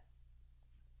that,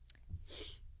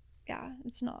 yeah,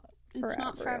 it's not for It's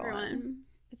not for everyone.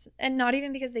 and not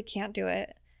even because they can't do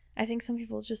it. I think some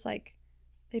people just like,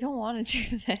 they don't want to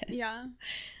do this. Yeah.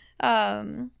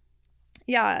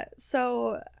 Yeah.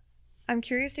 So I'm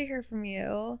curious to hear from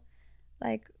you.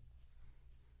 Like,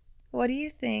 what do you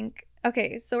think?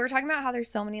 Okay, so we're talking about how there's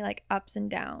so many like ups and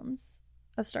downs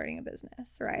of starting a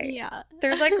business, right? Yeah.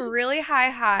 There's like really high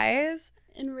highs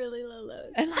And really low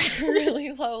lows. and like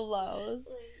really low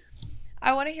lows.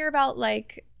 I want to hear about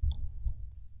like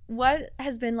what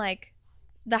has been like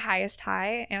the highest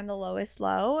high and the lowest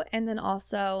low, and then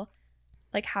also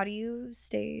like how do you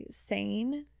stay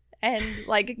sane and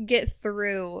like get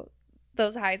through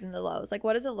those highs and the lows? Like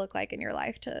what does it look like in your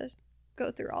life to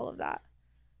go through all of that?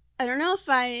 I don't know if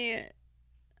I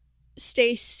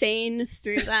stay sane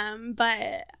through them,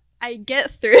 but I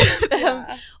get through them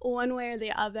one way or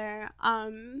the other.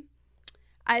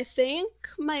 I think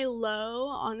my low,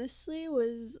 honestly,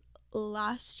 was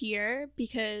last year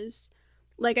because,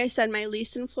 like I said, my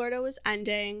lease in Florida was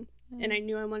ending, and I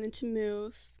knew I wanted to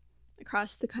move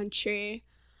across the country.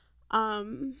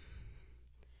 And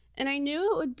I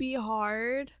knew it would be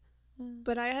hard,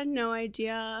 but I had no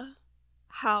idea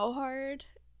how hard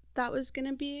that was going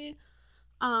to be.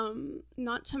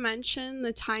 Not to mention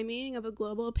the timing of a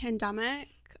global pandemic.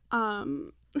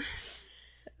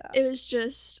 It was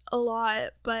just a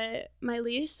lot, but my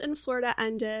lease in Florida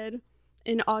ended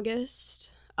in August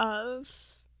of,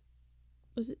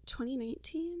 was it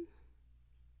 2019?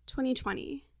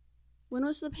 2020. When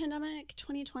was the pandemic?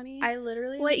 2020? I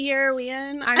literally What year are we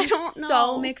in? I'm I don't know.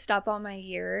 so mixed up on my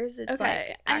years. It's Okay,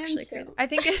 like I am actually too. crazy. I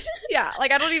think it's yeah,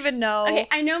 like I don't even know. Okay,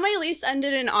 I know my lease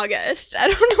ended in August. I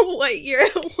don't know what year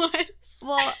it was.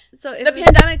 Well, so the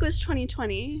pandemic was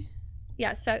 2020.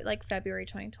 Yes, like February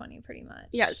 2020 pretty much.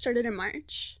 Yeah, it started in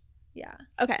March. Yeah.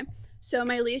 Okay, so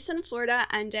my lease in Florida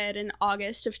ended in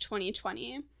August of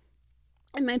 2020,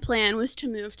 and my plan was to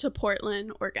move to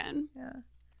Portland, Oregon.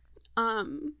 Yeah.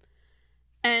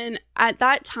 And at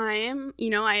that time,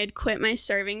 you know, I had quit my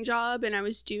serving job and I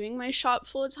was doing my shop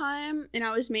full time, and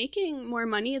I was making more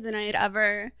money than I had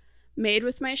ever made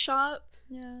with my shop,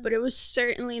 Yeah. but it was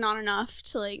certainly not enough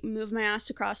to like move my ass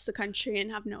across the country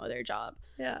and have no other job.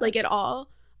 Yeah. Like at all.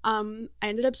 I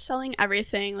ended up selling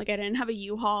everything. Like I didn't have a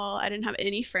U-Haul. I didn't have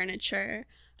any furniture.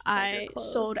 I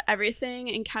sold everything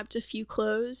and kept a few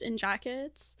clothes and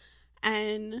jackets,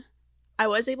 and I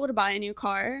was able to buy a new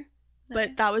car,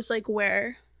 but that was like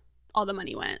where all the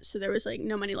money went. So there was like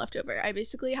no money left over. I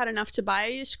basically had enough to buy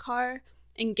a used car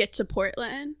and get to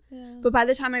Portland. Yeah. But by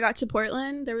the time I got to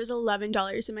Portland, there was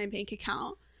 $11 in my bank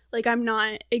account. Like, I'm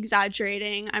not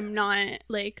exaggerating. I'm not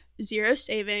like zero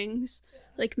savings,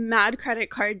 like mad credit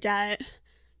card debt,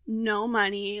 no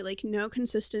money, like no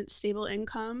consistent stable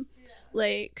income. Yeah.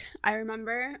 Like, I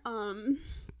remember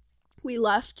we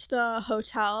left the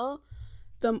hotel.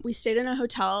 We stayed in a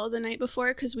hotel the night before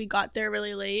because we got there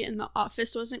really late and the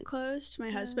office wasn't closed, my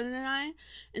husband and I.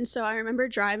 And so I remember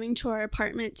driving to our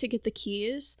apartment to get the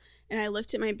keys, and I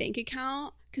looked at my bank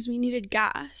account because we needed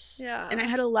gas. Yeah. And I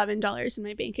had $11 in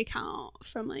my bank account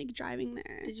from like driving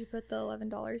there. Did you put the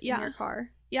 $11 in your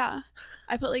car? Yeah.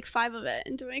 I put like 5 of it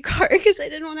into my car because I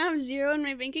didn't want to have zero in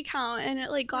my bank account. And it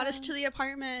like got us to the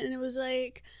apartment, and it was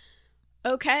like,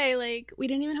 okay, like we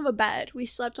didn't even have a bed. We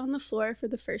slept on the floor for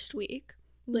the first week.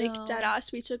 Like, dead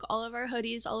ass. We took all of our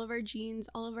hoodies, all of our jeans,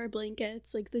 all of our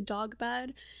blankets, like the dog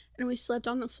bed, and we slept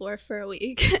on the floor for a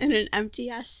week in an empty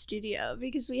ass studio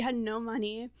because we had no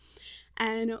money.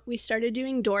 And we started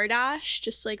doing DoorDash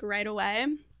just like right away.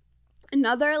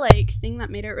 Another like thing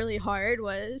that made it really hard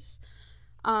was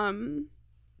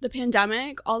the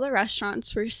pandemic. All the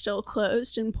restaurants were still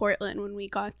closed in Portland when we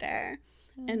got there.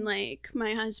 And like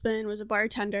my husband was a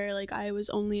bartender. Like, I was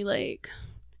only like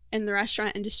in the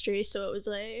restaurant industry, so it was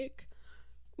like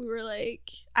we were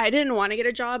like, I didn't want to get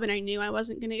a job, and I knew I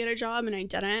wasn't gonna get a job, and I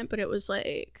didn't, but it was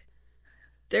like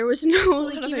there was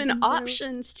no like even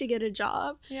options to get a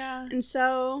job. Yeah. And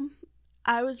so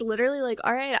I was literally like,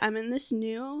 all right, I'm in this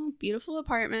new beautiful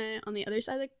apartment on the other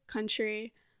side of the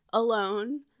country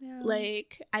alone. Yeah.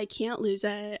 Like, I can't lose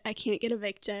it. I can't get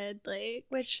evicted. Like,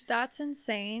 which that's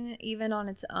insane even on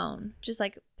its own, just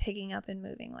like picking up and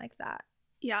moving like that.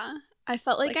 Yeah. I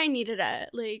felt like I needed it.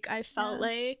 Like, I felt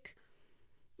like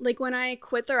when I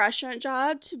quit the restaurant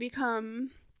job to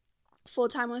become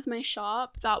full-time with my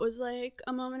shop, that was like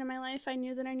a moment in my life I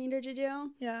knew that I needed to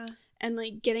do. Yeah. And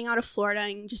like getting out of Florida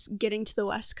and just getting to the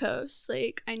West Coast,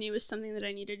 like I knew was something that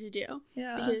I needed to do.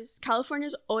 Yeah. Because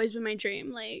California's always been my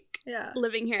dream, like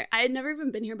living here. I had never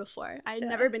even been here before. I had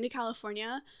never been to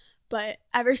California. But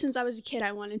ever since I was a kid,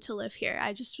 I wanted to live here.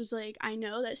 I just was like, I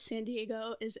know that San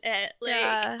Diego is it. Like,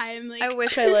 I am like, I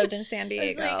wish I lived in San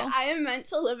Diego. I am meant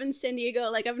to live in San Diego.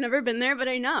 Like, I've never been there, but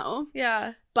I know.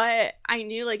 Yeah. But I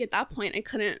knew, like, at that point, I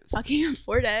couldn't fucking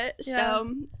afford it. Yeah.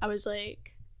 So I was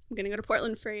like, I'm going to go to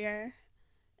Portland for a year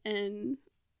and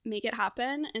make it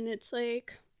happen. And it's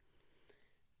like,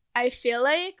 I feel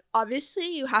like,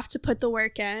 obviously, you have to put the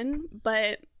work in,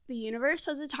 but the universe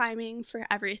has a timing for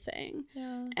everything.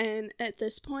 Yeah. And at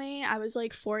this point, I was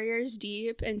like 4 years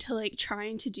deep into like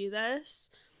trying to do this.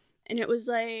 And it was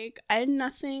like, I had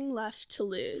nothing left to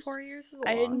lose. 4 years is a long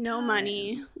I had no time.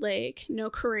 money, like no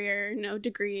career, no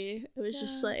degree. It was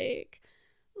just like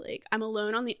I'm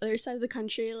alone on the other side of the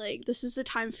country. Like, this is the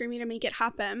time for me to make it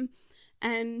happen.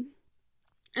 And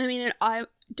I mean, I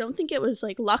don't think it was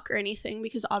like luck or anything,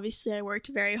 because obviously I worked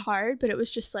very hard, but it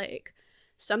was just like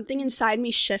something inside me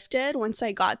shifted once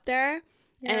I got there,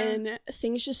 and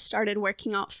things just started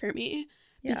working out for me.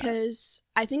 Because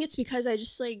I think it's because I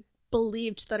just like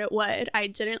believed that it would. I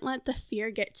didn't let the fear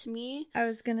get to me. I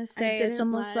was gonna say, it's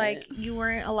almost like you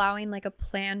weren't allowing like a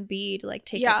plan B to like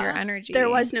take up your energy. There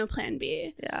was no plan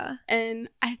B. Yeah. And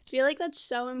I feel like that's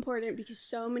so important, because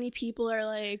so many people are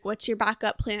like, what's your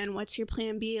backup plan? What's your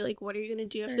plan B? Like, what are you gonna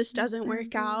do if this doesn't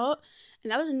work out?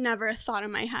 And that was never a thought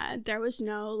in my head. There was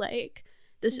no like,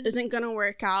 this isn't gonna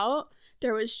work out.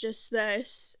 There was just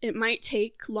this, it might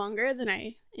take longer than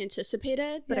I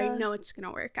anticipated, but I know it's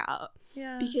gonna work out.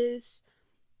 Yeah. Because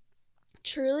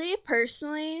truly,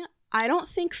 personally, I don't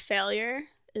think failure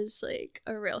is like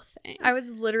a real thing. I was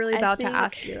literally about to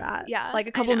ask you that. Yeah. Like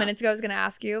a couple minutes ago I was gonna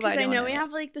ask you, but I know we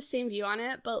have like the same view on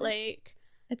it, but like,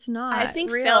 it's not. I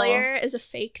think real. Failure is a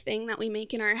fake thing that we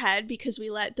make in our head because we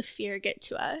let the fear get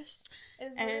to us.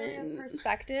 It's literally a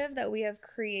perspective that we have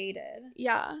created.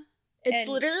 Yeah. It's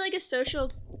literally like a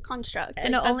social construct.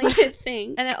 And like, that's what I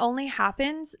think. And it only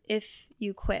happens if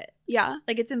you quit. Yeah.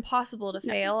 Like, it's impossible to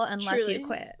fail unless you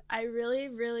quit. I really,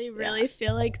 really, really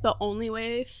feel like the only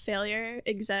way failure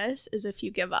exists is if you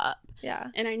give up. Yeah.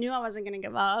 And I knew I wasn't going to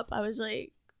give up. I was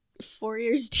like 4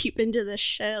 years deep into this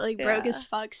shit, like broke as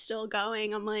fuck, still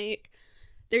going. I'm like,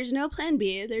 there's no plan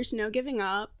B. There's no giving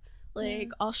up.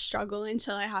 Like, I'll struggle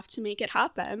until I have to make it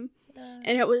happen. Yeah.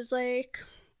 And it was like,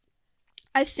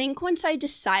 I think once I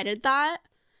decided that,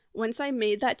 once I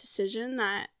made that decision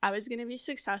that I was going to be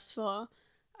successful,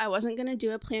 I wasn't going to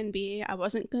do a plan B. I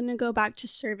wasn't going to go back to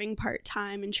serving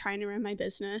part-time and trying to run my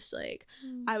business. Like,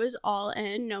 I was all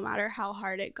in no matter how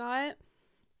hard it got.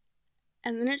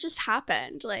 And then it just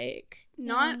happened, like,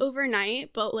 not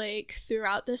overnight, but, like,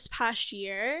 throughout this past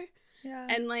year. Yeah.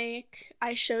 And, like,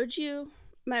 I showed you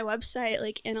my website,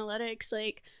 like, analytics,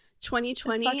 like,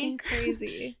 2020. It's fucking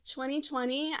crazy.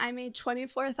 2020, I made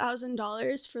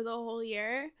 $24,000 for the whole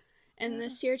year. And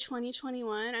this year,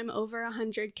 2021, I'm over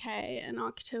 100K in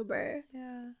October.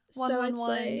 Yeah. So it's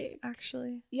like,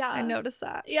 actually. Yeah. I noticed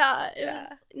that. Yeah. It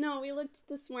was, no, we looked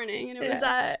this morning and it was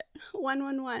at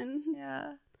 111.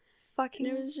 Yeah. Fucking.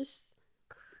 And it was just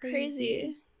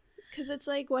crazy. Because it's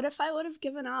like, what if I would have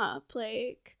given up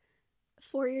like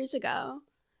 4 years ago?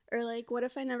 Or like, what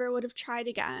if I never would have tried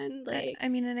again? Like, I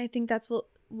mean, and I think that's what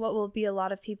will be a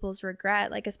lot of people's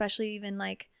regret. Like, especially even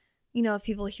like, you know, if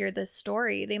people hear this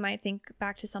story, they might think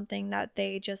back to something that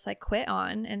they just like quit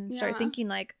on and start thinking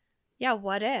like, yeah,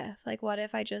 what if? Like, what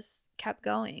if I just kept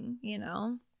going, you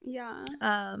know? Yeah.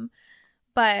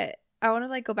 But I want to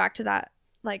like go back to that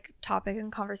like topic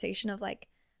and conversation of like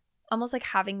almost like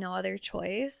having no other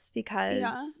choice,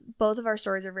 because both of our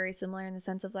stories are very similar in the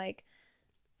sense of like,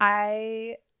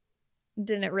 I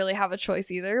didn't really have a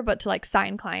choice either, but to like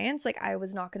sign clients, like I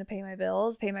was not going to pay my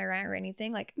bills, pay my rent or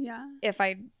anything, like if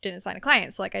I didn't sign a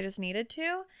client. So like I just needed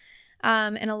to.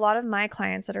 And a lot of my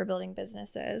clients that are building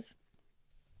businesses,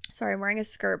 sorry, I'm wearing a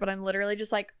skirt, but I'm literally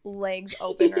just like legs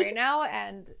open right now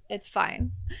and it's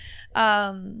fine.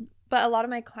 But a lot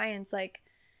of my clients, like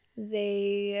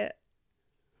they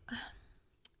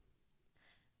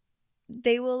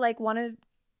will like want to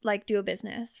like do a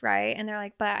business, right? And they're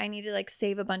like, but I need to like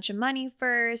save a bunch of money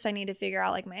first. I need to figure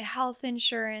out like my health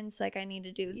insurance. Like I need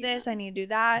to do this, I need to do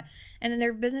that. And then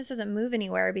their business doesn't move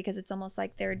anywhere because it's almost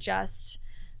like they're just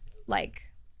like,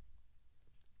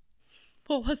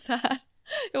 what was that?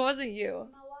 It wasn't you.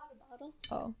 My water bottle.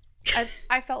 Oh,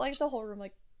 I felt like the whole room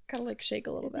like kind of like shake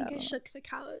a little bit. I think I shook the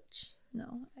couch.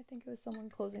 No, I think it was someone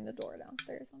closing the door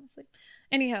downstairs, honestly.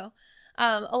 Anyhow,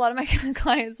 a lot of my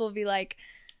clients will be like,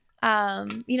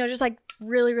 you know, just like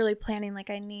really, really planning, like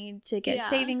I need to get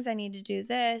savings, I need to do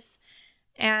this.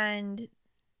 And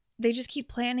they just keep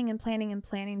planning and planning and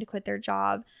planning to quit their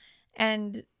job.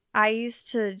 And I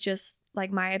used to just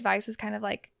like, my advice is kind of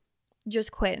like,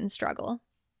 just quit and struggle.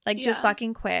 Like just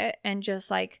fucking quit and just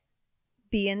like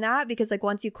be in that, because like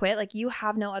once you quit, like you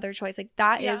have no other choice. Like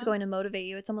that is going to motivate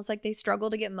you. It's almost like they struggle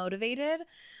to get motivated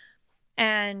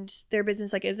and their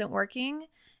business like isn't working.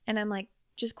 And I'm like,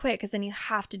 just quit, because then you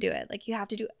have to do it. Like you have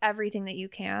to do everything that you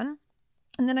can.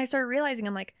 And then I started realizing,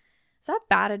 I'm like, is that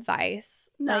bad advice?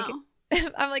 No.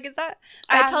 Like, I'm like, is that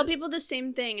bad? I tell people the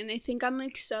same thing and they think I'm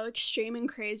like so extreme and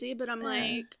crazy, but I'm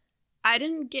like, I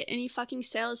didn't get any fucking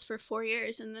sales for 4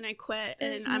 years and then I quit.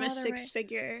 There's and I'm no a other way.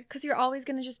 6-figure. Because you're always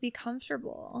going to just be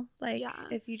comfortable. Like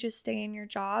if you just stay in your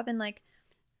job. And like,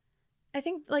 I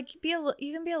think like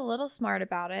you can be a little smart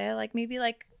about it. Like maybe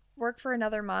like work for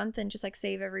another month and just like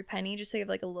save every penny just so you have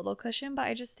like a little cushion. But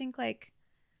I just think like,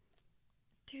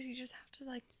 dude, you just have to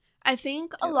like, I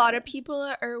think a lot of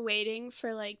people are waiting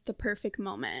for like the perfect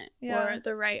moment or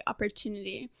the right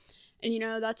opportunity. And, you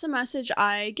know, that's a message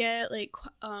I get. Like,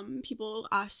 people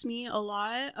ask me a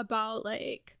lot about,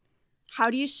 like,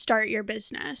 how do you start your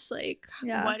business? Like,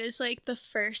 what is, like, the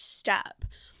first step?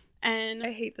 And I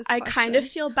hate this question. I kind of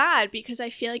feel bad because I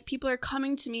feel like people are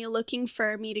coming to me looking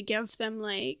for me to give them,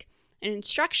 like, an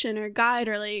instruction or guide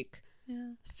or, like,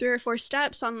 3 or 4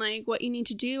 steps on, like, what you need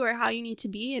to do or how you need to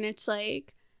be. And it's,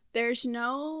 like, there's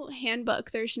no handbook.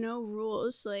 There's no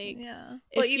rules. Like, well,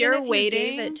 if you're waiting,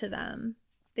 you gave it to them,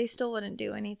 they still wouldn't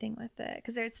do anything with it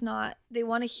because it's not, they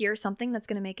want to hear something that's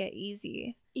going to make it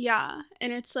easy. Yeah.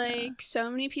 And it's like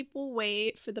so many people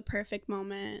wait for the perfect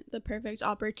moment, the perfect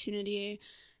opportunity.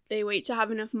 They wait to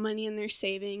have enough money in their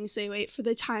savings. They wait for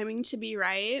the timing to be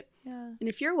right. Yeah. And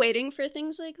if you're waiting for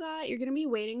things like that, you're going to be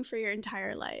waiting for your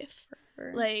entire life.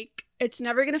 Forever. Like, it's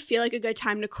never going to feel like a good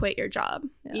time to quit your job,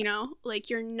 you know? Like,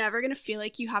 you're never going to feel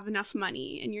like you have enough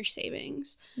money in your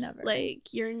savings. Never.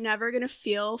 Like, you're never going to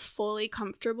feel fully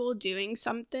comfortable doing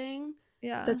something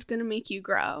that's going to make you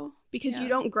grow. Because you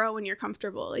don't grow when you're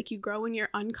comfortable. Like, you grow when you're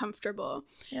uncomfortable.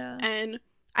 Yeah. And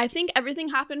I think everything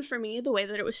happened for me the way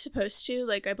that it was supposed to.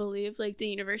 Like, I believe, like, the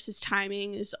universe's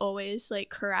timing is always, like,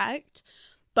 correct.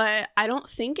 But I don't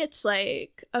think it's,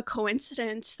 like, a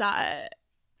coincidence that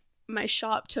my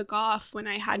shop took off when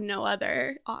I had no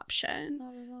other option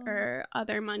or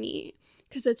other money.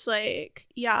 Because it's, like,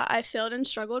 I failed and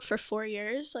struggled for 4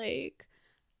 years, like,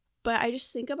 but I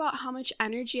just think about how much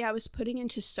energy I was putting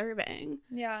into serving.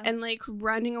 Yeah. And, like,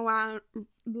 running around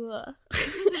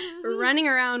running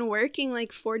around working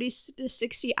like 40 to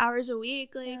 60 hours a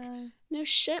week. Like, no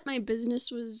shit, my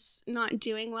business was not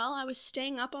doing well. I was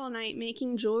staying up all night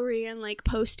making jewelry and like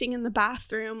posting in the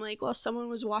bathroom like while someone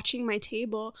was watching my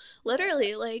table.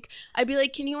 Literally, like I'd be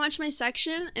like, can you watch my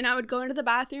section? And I would go into the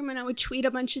bathroom and I would tweet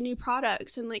a bunch of new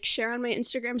products and like share on my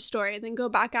Instagram story, then go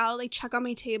back out, like check on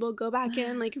my table, go back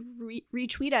in, like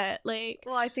retweet it. Like,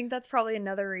 well, I think that's probably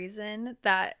another reason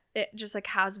that it just like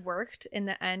has worked in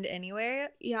the end anyway.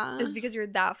 Yeah, is because you're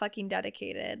that fucking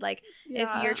dedicated. Like, if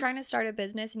you're trying to start a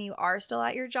business and you are still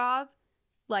at your job,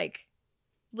 like,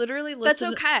 literally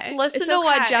listen. That's okay. Listen to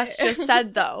what Jess just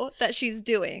said though that she's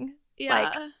doing. Yeah,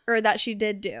 like, or that she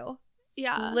did do.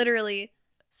 Yeah, literally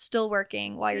still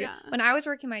working while you're. When I was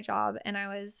working my job and I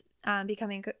was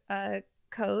becoming a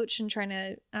coach and trying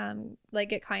to like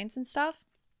get clients and stuff,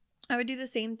 I would do the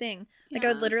same thing. Like, I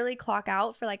would literally clock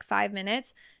out for like 5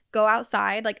 minutes, go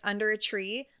outside like under a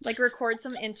tree, like record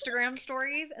some Instagram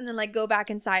stories, and then like go back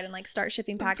inside and like start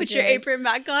shipping packages. Put your apron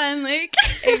back on, like.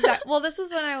 Exactly. Well, this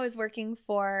is when I was working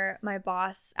for my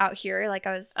boss out here. Like,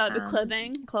 I was the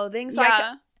clothing. So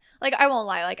I won't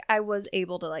lie, like I was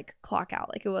able to like clock out.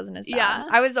 Like, it wasn't as bad. Yeah.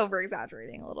 I was over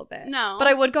exaggerating a little bit. No, but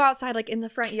I would go outside like in the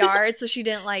front yard so she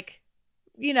didn't like,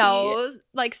 you know,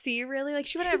 like see really, like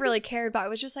she wouldn't have really cared, but I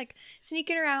was just like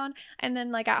sneaking around. And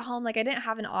then like at home, like I didn't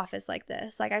have an office like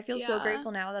this. Like, I feel so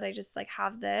grateful now that I just like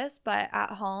have this, but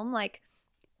at home, like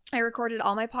I recorded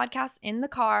all my podcasts in the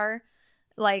car,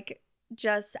 like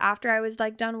just after I was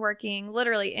like done working,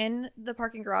 literally in the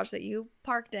parking garage that you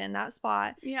parked in, that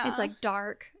spot. Yeah, it's like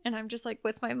dark and I'm just like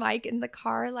with my mic in the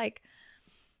car, like,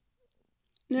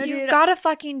 no, you gotta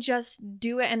fucking just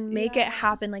do it and make it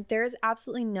happen. Like, there is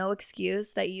absolutely no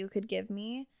excuse that you could give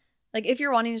me. Like, if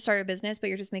you're wanting to start a business but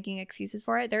you're just making excuses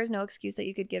for it, there is no excuse that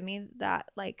you could give me that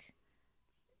like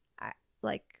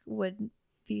would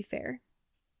be fair.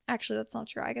 Actually, that's not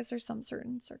true. I guess there's some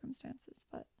certain circumstances,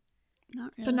 but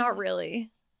not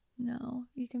really. No,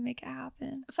 you can make it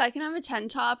happen. If I can have a 10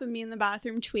 top and be in the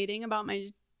bathroom tweeting about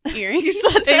my earrings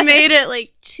that they made at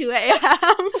like 2 a.m.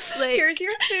 Like, here's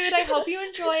your food. I hope you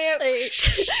enjoy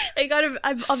it. Like,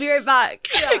 I'll be right back.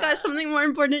 Yeah. I got something more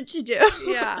important to do.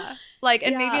 Yeah. Like,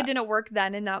 and maybe it didn't work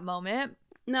then in that moment.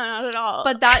 No, not at all.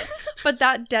 But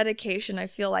that dedication, I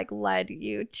feel like, led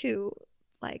you to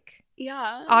like,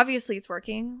 obviously it's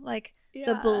working. Like,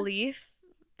 the belief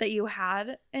that you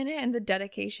had in it and the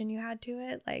dedication you had to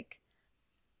it. Like,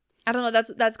 I don't know.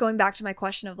 That's going back to my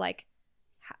question of like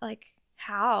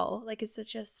how, like, it's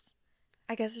just,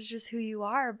 I guess it's just who you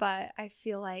are, but I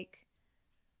feel like,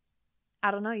 I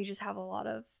don't know, you just have a lot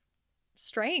of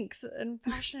strength and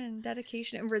passion and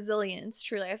dedication and resilience.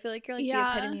 Truly, I feel like you're like the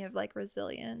epitome of like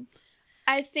resilience.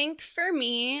 I think for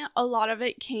me, a lot of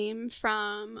it came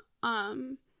from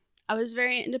I was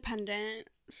very independent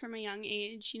from a young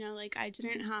age, you know, like I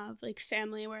didn't have like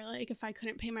family where like if I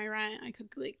couldn't pay my rent, I could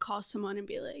like call someone and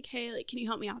be like, hey, like, can you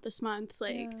help me out this month?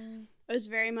 Like, I was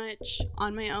very much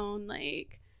on my own,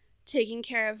 like taking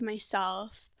care of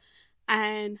myself.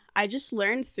 And I just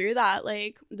learned through that,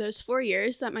 like those 4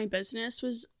 years that my business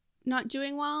was not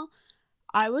doing well,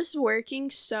 I was working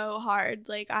so hard.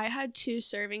 Like, I had 2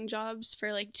 serving jobs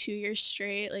for like 2 years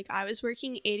straight. Like, I was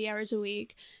working 80 hours a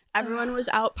week. Everyone was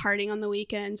out partying on the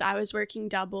weekends. I was working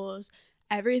doubles.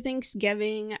 Every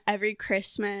Thanksgiving, every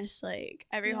Christmas, like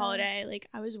every holiday, like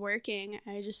I was working.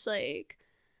 I just like,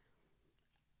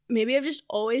 maybe I've just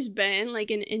always been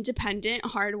like an independent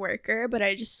hard worker, but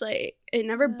I just like, it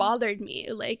never bothered me.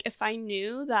 Like, if I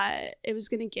knew that it was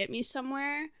going to get me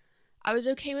somewhere, I was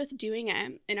okay with doing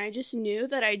it. And I just knew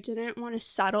that I didn't want to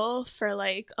settle for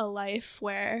like a life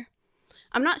where,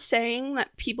 I'm not saying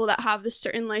that people that have this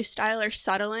certain lifestyle are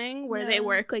settling where they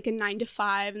work like a 9 to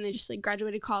 5 and they just like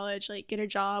graduated college, like get a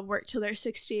job, work till they're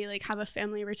 60, like have a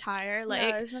family, retire. Like,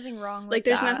 there's nothing wrong with like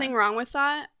there's nothing wrong with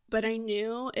that, but I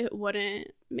knew it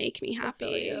wouldn't make me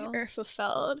happy or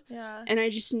fulfilled. Yeah. And I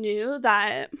just knew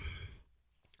that.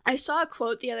 I saw a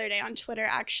quote the other day on Twitter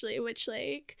actually, which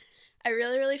like I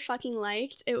really, really fucking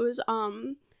liked. It was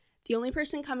the only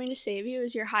person coming to save you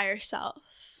is your higher self.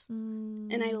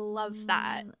 And I love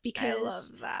that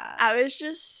because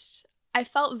I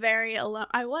felt very alone.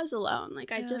 I was alone. Like,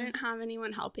 I didn't have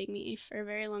anyone helping me for a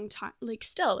very long time. Like,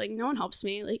 still, like, no one helps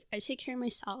me. Like, I take care of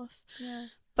myself. Yeah.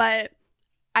 But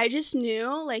I just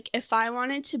knew, like, if I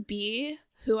wanted to be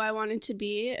who I wanted to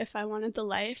be, if I wanted the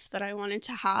life that I wanted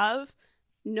to have,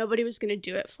 nobody was going to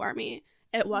do it for me.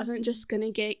 It wasn't just going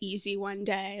to get easy one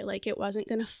day. Like, it wasn't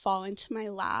going to fall into my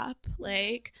lap.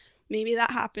 Like, maybe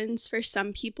that happens for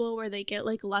some people where they get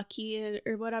like lucky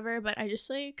or whatever, but I just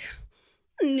like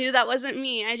knew that wasn't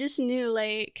me. I just knew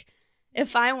like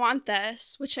if I want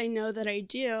this, which I know that I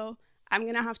do, I'm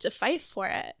going to have to fight for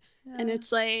it. Yeah. And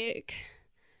it's like,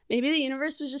 maybe the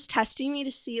universe was just testing me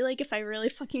to see, like, if I really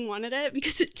fucking wanted it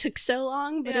because it took so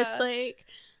long. But it's like,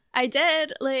 I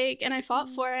did, like, and I fought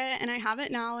for it, and I have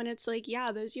it now. And it's like,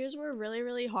 yeah, those years were really,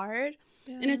 really hard.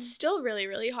 Yeah. And it's still really,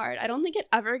 really hard. I don't think it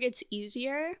ever gets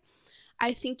easier.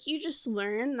 I think you just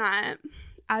learn that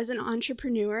as an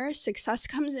entrepreneur, success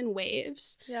comes in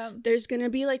waves. Yeah. There's going to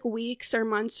be like weeks or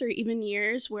months or even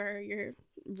years where you're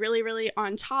really, really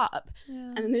on top. Yeah.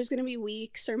 And then there's going to be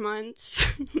weeks or months,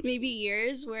 maybe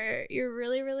years, where you're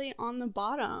really, really on the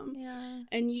bottom. Yeah.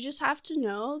 And you just have to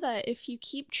know that if you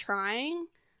keep trying,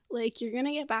 like, you're going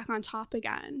to get back on top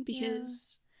again,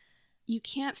 because you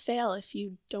can't fail if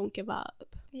you don't give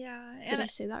up. Yeah. Did I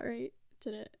say that right?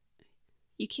 Did it?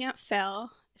 You can't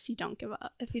fail if you don't give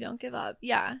up. If you don't give up.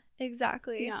 Yeah,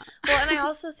 exactly. Yeah. Well, and I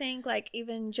also think, like,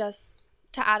 even just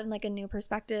to add in, like, a new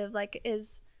perspective, like,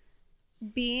 is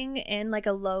being in, like,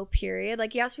 a low period.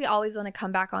 Like, yes, we always want to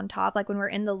come back on top. Like, when we're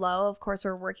in the low, of course,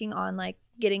 we're working on, like,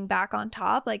 getting back on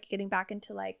top, like, getting back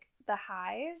into, like, the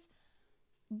highs.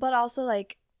 But also,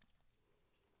 like,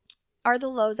 are the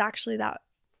lows actually that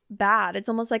bad? It's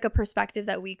almost like a perspective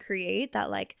that we create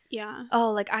that, like,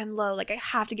 oh, like, I'm low, like, I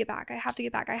have to get back, I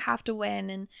have to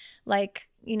win. And, like,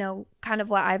 you know, kind of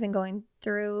what I've been going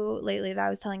through lately that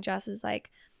I was telling Jess is, like,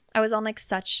 I was on, like,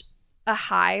 such a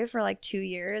high for, like, 2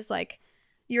 years. Like,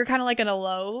 you're kind of, like, in a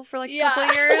low for, like, a couple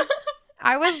of years.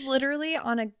 I was literally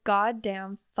on a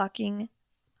goddamn fucking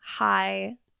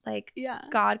high, like,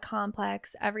 God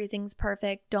complex, everything's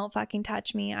perfect, don't fucking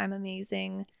touch me, I'm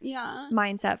amazing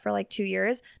mindset for, like, 2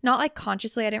 years. Not, like,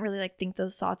 consciously, I didn't really, like, think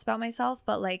those thoughts about myself,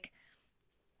 but, like,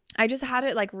 I just had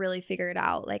it, like, really figured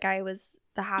out. Like, I was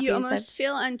the happiest. You almost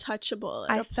feel untouchable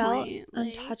at a felt point.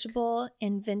 Untouchable,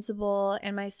 invincible,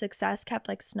 and my success kept,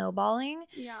 like, snowballing.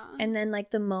 Yeah. And then, like,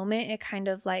 the moment it kind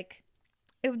of, like,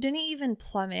 it didn't even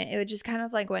plummet. It would just kind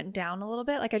of, like, went down a little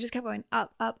bit. Like, I just kept going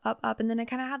up, up, up, up. And then it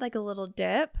kind of had, like, a little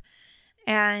dip.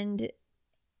 And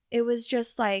it was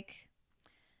just, like,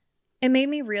 it made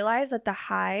me realize that the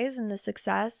highs and the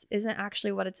success isn't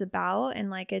actually what it's about. And,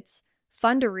 like, it's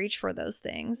fun to reach for those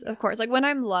things, of course. Like, when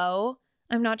I'm low,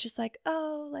 I'm not just like,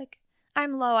 oh, like,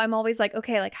 I'm low. I'm always like,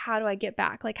 okay, like, how do I get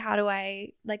back? Like, how do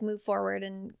I, like, move forward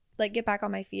and, like, get back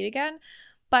on my feet again?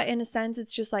 But in a sense,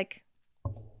 it's just, like,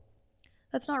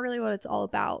 that's not really what it's all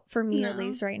about for me, at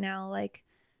least right now. Like,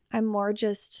 I'm more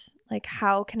just, like,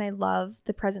 how can I love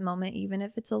the present moment, even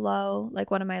if it's a low? Like,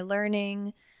 what am I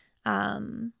learning?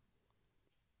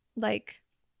 Like,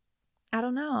 I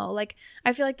don't know. Like,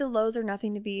 I feel like the lows are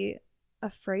nothing to be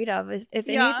afraid of. If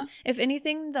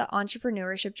anything, the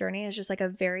entrepreneurship journey is just, like, a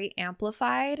very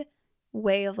amplified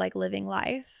way of, like, living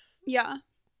life. Yeah.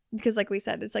 Because, like we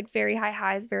said, it's, like, very high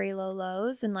highs, very low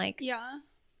lows. And, like, the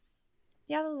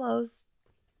lows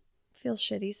feel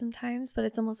shitty sometimes, but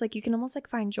it's almost like you can almost, like,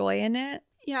 find joy in it.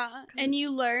 Yeah. And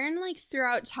you learn, like,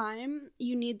 throughout time,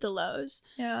 you need the lows.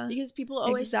 Yeah. Because people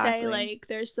always say, like,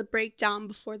 there's the breakdown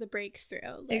before the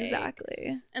breakthrough. Like,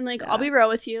 exactly. And, like, I'll be real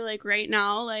with you, like, right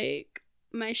now, like,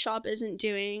 my shop isn't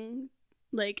doing,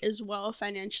 like, as well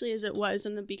financially as it was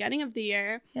in the beginning of the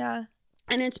year. Yeah.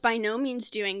 And it's by no means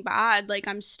doing bad. Like,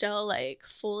 I'm still, like,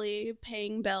 fully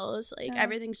paying bills. Like,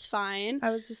 everything's fine. I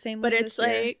was the same way. But it's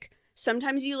like,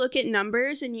 sometimes you look at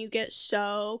numbers and you get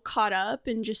so caught up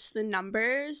in just the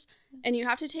numbers, and you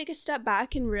have to take a step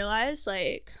back and realize,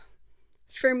 like,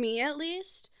 for me at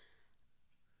least,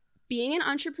 being an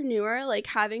entrepreneur, like,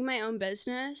 having my own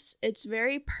business, it's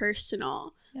very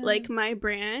personal. Yeah. Like, my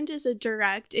brand is a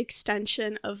direct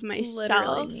extension of myself.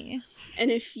 Literally me.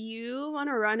 And if you want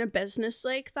to run a business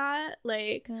like that,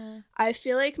 like, I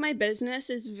feel like my business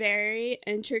is very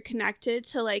interconnected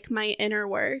to, like, my inner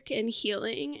work and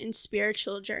healing and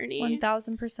spiritual journey.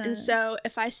 1000%. And so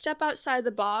if I step outside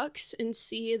the box and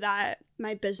see that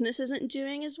my business isn't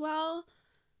doing as well,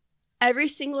 every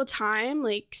single time,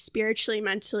 like, spiritually,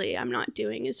 mentally, I'm not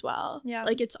doing as well. Yeah.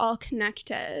 Like, it's all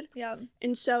connected. Yeah.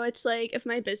 And so it's like, if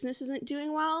my business isn't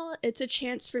doing well, it's a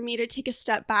chance for me to take a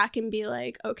step back and be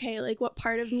like, okay, like, what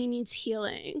part of me needs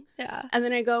healing? Yeah. And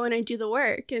then I go and I do the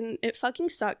work, and it fucking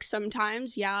sucks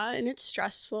sometimes. Yeah. And it's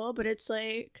stressful, but it's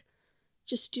like,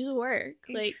 just do the work.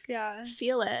 Like,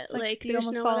 feel it. It's like there's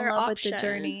no other option. With the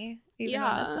journey, even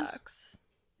when it sucks.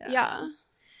 Yeah.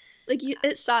 Like,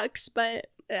 it sucks, but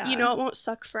you know it won't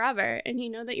suck forever, and you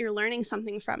know that you're learning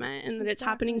something from it, and that it's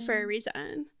happening for a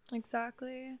reason.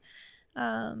 Exactly.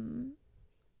 Fuck,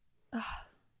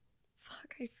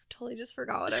 I totally just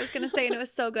forgot what I was gonna say, and it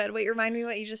was so good. Wait, remind me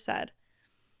what you just said.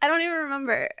 I don't even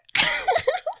remember.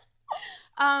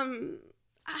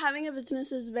 having a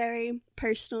business is very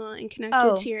personal and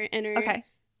connected to your inner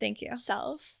Thank you.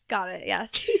 self. Got it.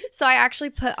 Yes. So I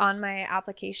actually put on my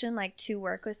application like to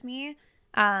work with me,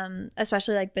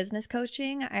 especially like business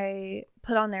coaching. I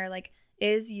put on there like,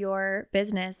 is your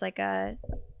business like a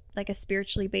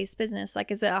spiritually based business? Like,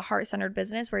 is it a heart-centered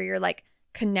business where you're like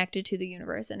connected to the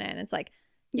universe in it? And it's like,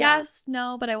 yes,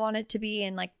 no, but I want it to be.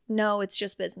 And like, no, it's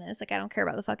just business. Like, I don't care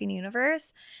about the fucking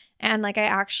universe. And like, I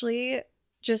actually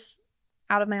just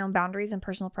out of my own boundaries and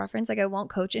personal preference, like I won't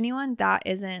coach anyone that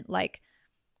isn't like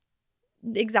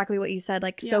exactly what you said,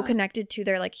 like so connected to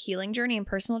their like healing journey and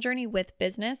personal journey with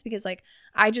business, because like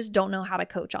I just don't know how to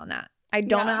coach on that. I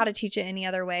don't know how to teach it any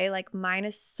other way. Like mine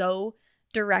is so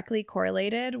directly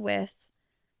correlated with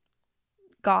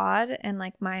God and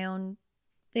like my own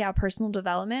personal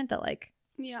development that like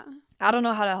I don't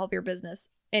know how to help your business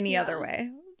any other way.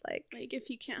 Like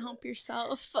if you can't help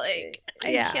yourself, like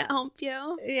I can't help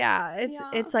you.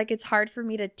 It's like it's hard for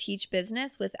me to teach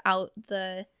business without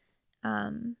the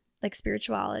like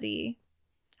spirituality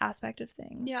aspect of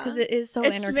things, because it is so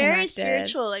interconnected. It's very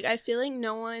spiritual. Like I feel like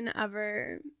no one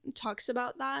ever talks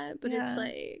about that, but it's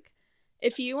like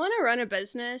if you want to run a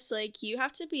business, like you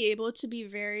have to be able to be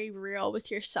very real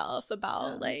with yourself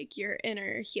about like your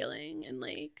inner healing and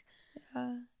like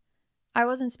I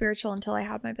wasn't spiritual until I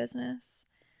had my business.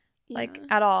 Like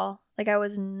at all. Like I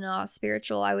was not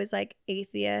spiritual. I was like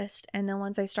atheist. And then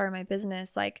once I started my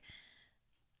business, like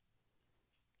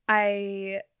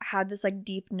I had this like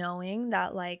deep knowing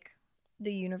that like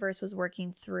the universe was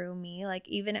working through me. Like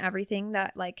even everything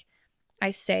that like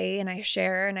I say and I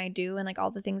share and I do and like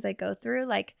all the things I go through,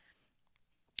 like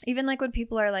even like when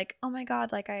people are like, oh my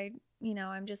God, like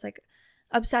I'm just like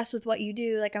obsessed with what you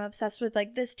do. Like I'm obsessed with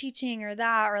like this teaching or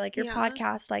that, or like your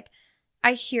podcast. Like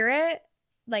I hear it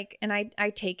like, and I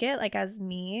take it like as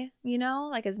me,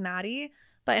 like as Maddie,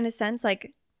 but in a sense,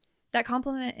 like that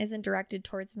compliment isn't directed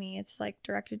towards me. It's like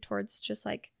directed towards just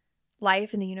like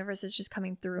life, and the universe is just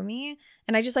coming through me.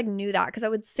 And I just like knew that because I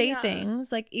would say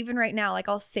things like even right now, like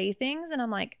I'll say things and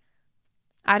I'm like,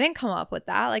 I didn't come up with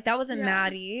that. Like that wasn't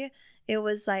Maddie. It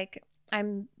was like,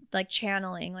 I'm like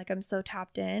channeling, like I'm so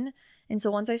tapped in. And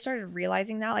so once I started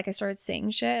realizing that, like I started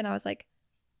saying shit and I was like,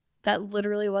 that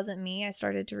literally wasn't me. I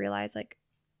started to realize like,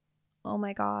 oh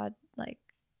my God, like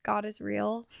God is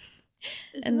real.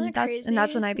 Isn't that crazy? And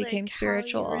that's when I became like,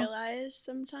 spiritual. How you realize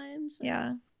sometimes,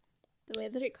 like, the way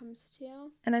that it comes to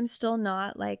you. And I'm still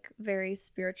not like very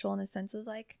spiritual in the sense of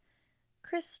like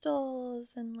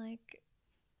crystals and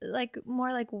like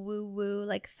more like woo woo,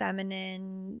 like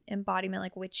feminine embodiment,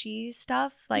 like witchy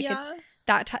stuff. Like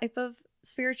that type of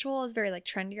spiritual is very like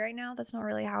trendy right now. That's not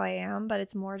really how I am, but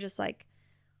it's more just like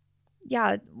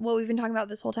what we've been talking about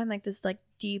this whole time, like this like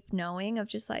deep knowing of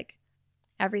just like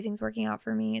everything's working out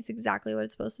for me. It's exactly what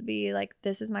it's supposed to be. Like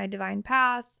this is my divine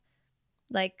path.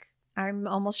 Like I'm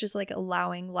almost just like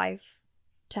allowing life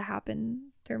to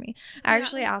happen through me. I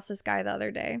actually asked this guy the other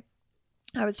day.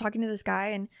 I was talking to this guy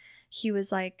and he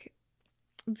was like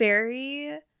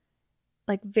very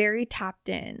tapped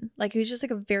in. Like he was just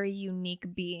like a very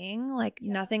unique being, like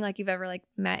nothing like you've ever like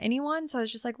met anyone. So I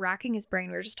was just like racking his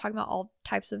brain. We were just talking about all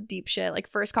types of deep shit, like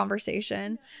first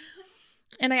conversation.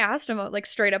 And I asked him like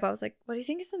straight up, I was like, what do you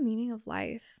think is the meaning of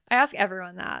life? I ask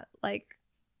everyone that. Like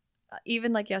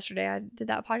even like yesterday I did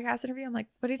that podcast interview. I'm like,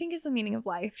 what do you think is the meaning of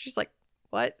life? She's like,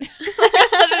 what?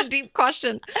 That's such a deep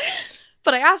question.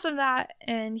 But I asked him that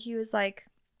and he was like,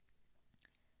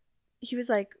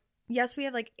 yes, we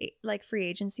have like free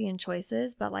agency and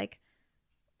choices, but like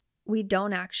we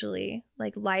don't actually.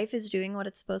 Like life is doing what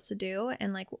it's supposed to do,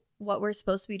 and like what we're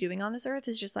supposed to be doing on this earth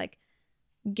is just like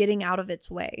getting out of its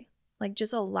way. Like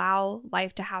just allow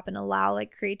life to happen, allow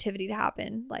like creativity to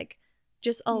happen, like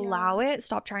just allow it.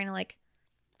 Stop trying to like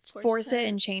force it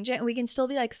and change it. And we can still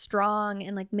be like strong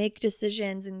and like make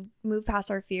decisions and move past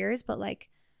our fears, but like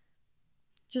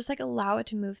just like allow it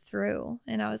to move through.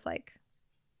 And I was like,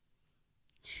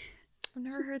 I've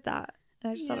never heard that.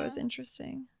 And I just thought it was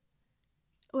interesting.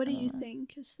 What do you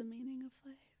think is the meaning of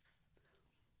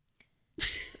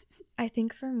life? I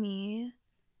think for me,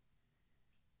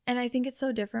 and I think it's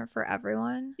so different for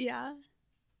everyone. Yeah.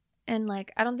 And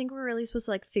like, I don't think we're really supposed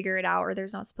to like figure it out, or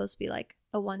there's not supposed to be like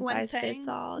a one size fits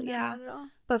all. No, yeah. Not at all.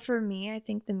 But for me, I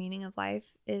think the meaning of life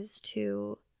is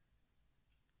to,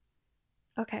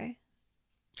 okay,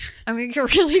 I'm going to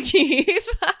get really deep.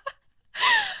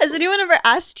 Has anyone ever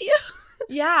asked you?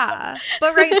 Yeah.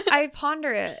 But I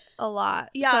ponder it a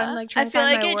lot. Yeah. So I'm like trying to find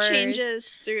my words. I feel like it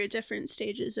changes through different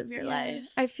stages of your life.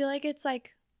 I feel like it's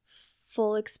like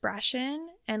full expression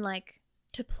and like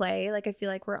to play. Like I feel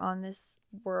like we're on this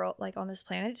world, like on this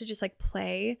planet to just like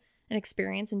play and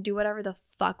experience and do whatever the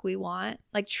fuck we want.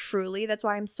 Like, truly, that's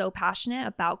why I'm so passionate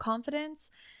about confidence,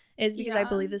 is because I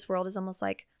believe this world is almost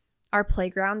like our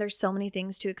playground. There's so many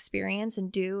things to experience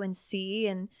and do and see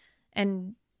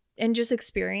and just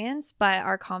experience, but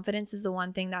our confidence is the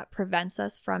one thing that prevents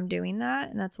us from doing that.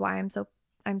 And that's why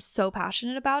I'm so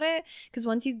passionate about it, because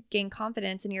once you gain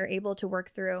confidence and you're able to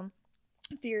work through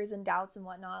fears and doubts and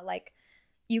whatnot, like,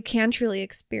 you can truly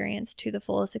experience to the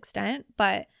fullest extent.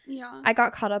 But I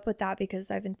got caught up with that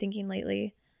because I've been thinking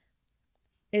lately,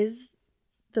 is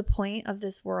the point of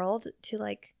this world to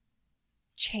like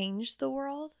change the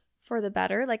world for the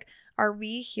better? Like, are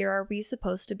we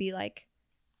supposed to be like,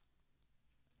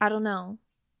 I don't know,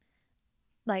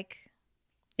 like,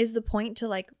 is the point to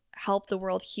like help the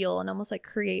world heal and almost like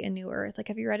create a new earth? Like,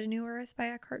 have you read A New Earth by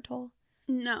Eckhart Tolle?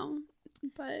 No,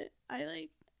 but I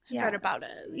like have read about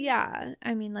it. Yeah.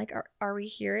 I mean, like, are we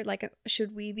here? Like,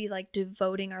 should we be like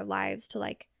devoting our lives to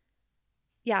like,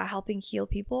 helping heal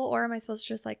people? Or am I supposed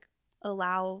to just like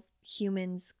allow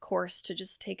humans' course to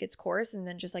just take its course and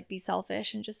then just like be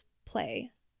selfish and just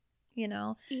play, you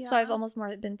know? Yeah. So I've almost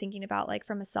more been thinking about like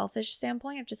from a selfish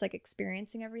standpoint of just like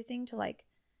experiencing everything to like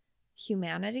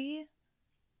humanity.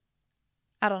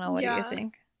 I don't know. What do you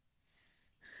think?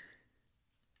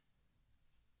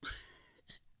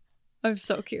 I'm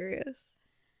so curious.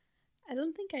 I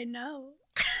don't think I know.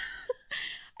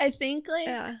 I think like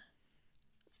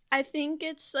I think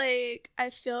it's like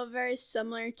I feel very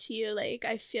similar to you. Like,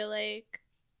 I feel like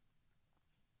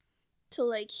to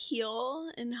like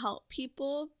heal and help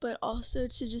people, but also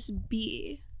to just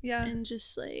be and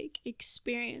just like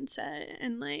experience it.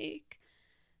 And like,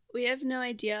 we have no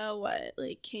idea what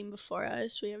like came before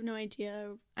us. We have no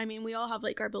idea. I mean, we all have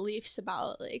like our beliefs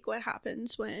about like what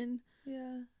happens when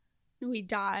we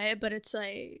die, but it's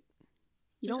like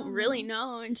you don't really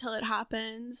know until it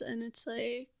happens. And it's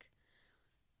like,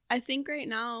 I think right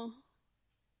now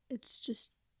it's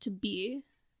just to be.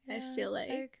 I feel like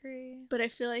I agree, but I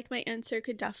feel like my answer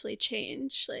could definitely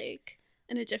change like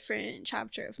in a different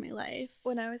chapter of my life.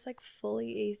 When I was like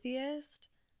fully atheist,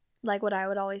 like what I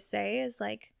would always say is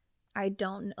like, I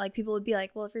don't, like, people would be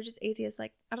like, well, if you're just atheist,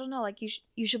 like, I don't know, like,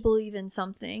 you should believe in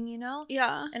something, you know?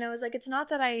 Yeah. And I was like, it's not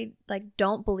that I like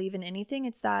don't believe in anything,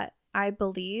 it's that I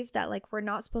believe that like we're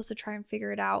not supposed to try and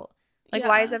figure it out. Like,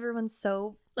 why is everyone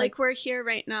so like we're here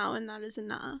right now and that is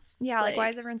enough? Yeah, like why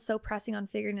is everyone so pressing on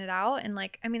figuring it out? And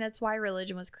like, I mean, that's why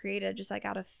religion was created, just like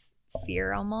out of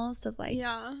fear almost of like,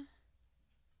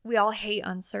 we all hate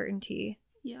uncertainty.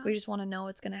 Yeah, we just want to know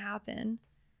what's gonna happen.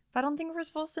 But I don't think we're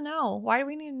supposed to know. Why do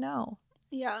we need to know?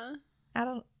 Yeah.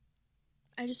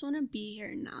 I just want to be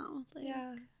here now. Like,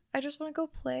 I just want to go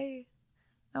play.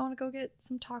 I want to go get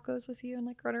some tacos with you and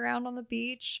like run around on the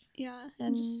beach. Yeah.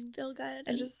 And just feel good.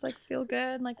 And just like feel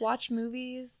good and like watch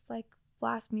movies, like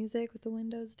blast music with the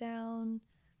windows down.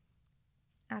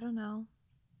 I don't know.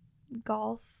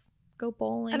 Golf. Go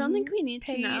bowling. I don't think we need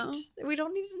to know. We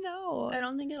don't need to know. I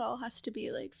don't think it all has to be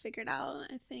like figured out,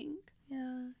 I think.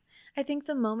 Yeah. I think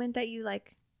the moment that you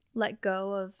like let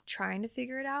go of trying to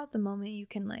figure it out, the moment you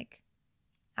can like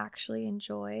actually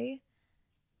enjoy,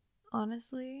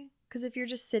 honestly. Because if you're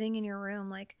just sitting in your room,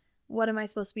 like, what am I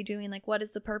supposed to be doing? Like, what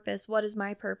is the purpose? What is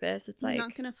my purpose? It's like, you're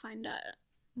not gonna find it.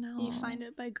 No, you find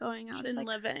it by going out and like,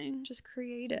 living. Just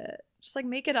create it. Just like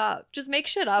make it up. Just make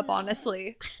shit up.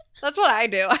 Honestly, that's what I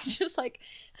do. I just like,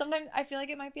 sometimes I feel like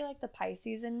it might be like the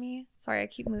Pisces in me. Sorry, I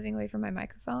keep moving away from my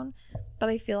microphone, but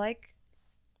I feel like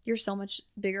you're so much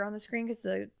bigger on the screen because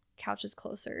the couch is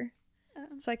closer.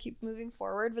 So I keep moving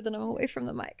forward, but then I'm away from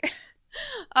the mic.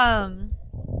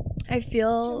 I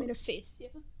feel. Do you want me to face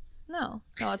you? No,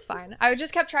 it's fine. I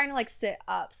just kept trying to like sit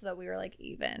up so that we were like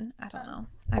even. I don't know.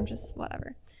 I'm just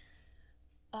whatever.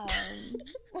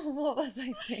 What was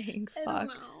I saying? Fuck. I don't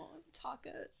know.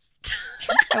 Tacos.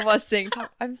 I was saying tacos.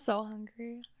 I'm so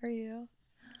hungry. Are you?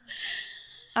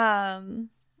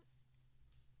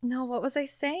 No, what was I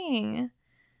saying?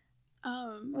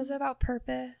 Was it about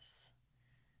purpose?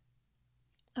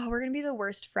 Oh, we're gonna be the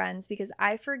worst friends because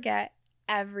I forget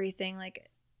everything like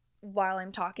while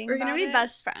I'm talking. We're gonna be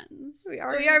best friends. We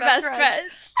are best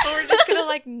friends. So we're just gonna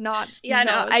like not. Yeah,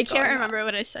 no, I can't remember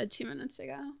what I said 2 minutes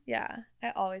ago. Yeah,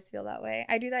 I always feel that way.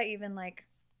 I do that even like,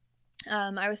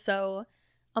 I was so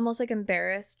almost like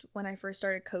embarrassed when I first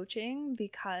started coaching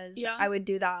because I would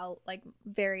do that like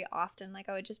very often. Like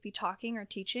I would just be talking or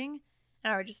teaching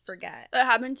and I would just forget. That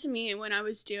happened to me when I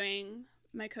was doing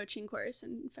my coaching course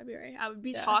in February. I would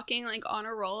be talking like on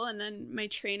a roll and then my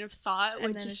train of thought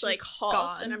would just like halt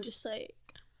gone. And I'm just like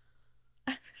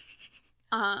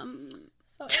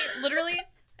so literally,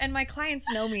 and my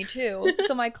clients know me too,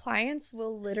 so my clients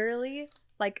will literally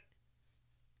like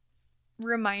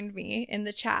remind me in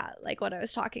the chat like what I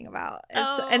was talking about.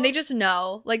 Oh. And they just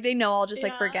know. Like they know I'll just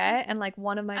like Yeah. forget. And like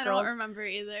one of my girls, I don't remember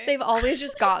either. they've always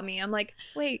just got me. I'm like,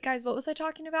 wait, guys, what was I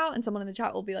talking about? And someone in the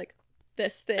chat will be like,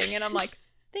 this thing. And I'm like,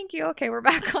 thank you. Okay, we're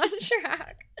back on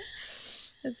track.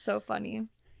 It's so funny.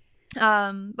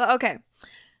 But okay.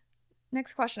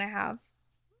 Next question I have.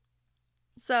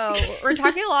 So we're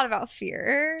talking a lot about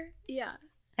fear. Yeah.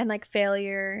 And like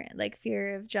failure, like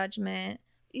fear of judgment.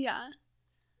 Yeah.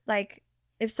 Like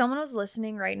if someone was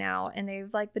listening right now and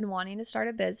they've like been wanting to start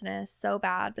a business so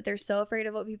bad, but they're so afraid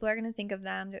of what people are going to think of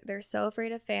them. They're so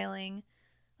afraid of failing.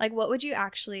 Like what would you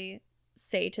actually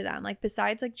say to them? Like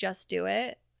besides like just do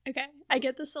it. Okay. I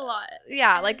get this a lot.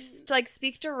 Yeah, like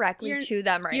speak directly to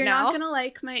them right now. You're not going to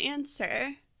like my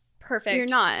answer. Perfect. You're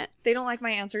not. They don't like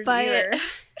my answers but either.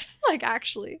 Like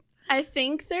actually. I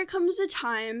think there comes a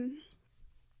time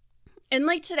in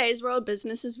like today's world,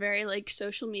 business is very like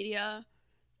social media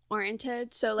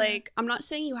oriented. So like I'm not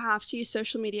saying you have to use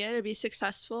social media to be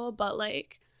successful, but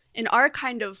like in our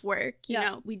kind of work, you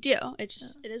know, we do. It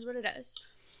is what it is.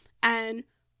 And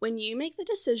when you make the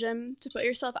decision to put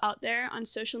yourself out there on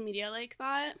social media like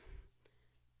that,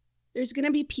 there's going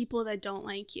to be people that don't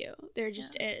like you. There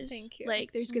just is. Thank you.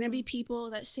 Like there's going to be people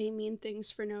that say mean things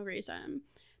for no reason.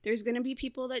 There's going to be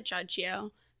people that judge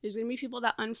you. There's going to be people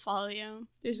that unfollow you.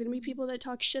 There's going to be people that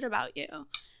talk shit about you.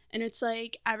 And it's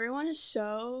like everyone is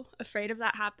so afraid of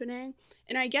that happening.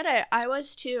 And I get it. I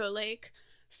was too. Like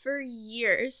for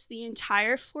years, the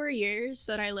entire 4 years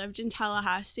that I lived in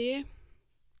Tallahassee,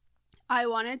 I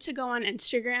wanted to go on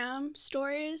Instagram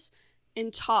stories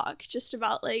and talk just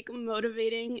about like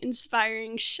motivating,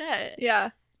 inspiring shit.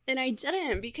 Yeah. And I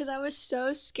didn't because I was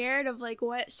so scared of like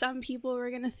what some people were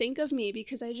going to think of me,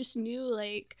 because I just knew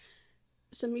like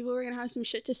some people were going to have some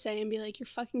shit to say and be like, you're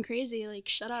fucking crazy. Like,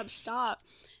 shut up, stop.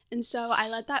 And so I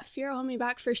let that fear hold me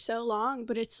back for so long,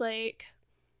 but it's like,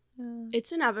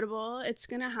 it's inevitable. It's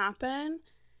going to happen.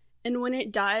 And when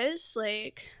it does,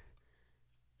 like,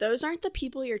 those aren't the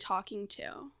people you're talking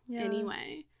to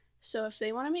anyway. So if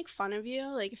they want to make fun of you,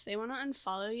 like if they want to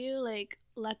unfollow you, like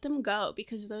let them go,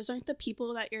 because those aren't the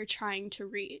people that you're trying to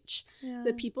reach. Yeah.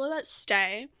 The people that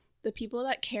stay, the people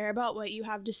that care about what you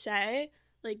have to say,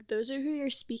 like those are who you're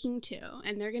speaking to,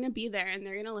 and they're going to be there and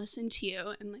they're going to listen to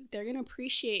you, and like they're going to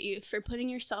appreciate you for putting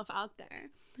yourself out there.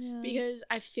 Yeah. Because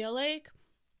I feel like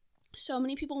so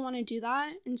many people want to do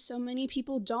that and so many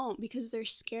people don't, because they're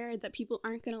scared that people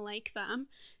aren't going to like them.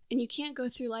 And you can't go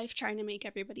through life trying to make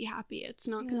everybody happy. It's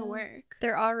not going to work.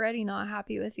 They're already not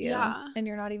happy with you. Yeah. And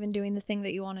you're not even doing the thing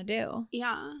that you want to do.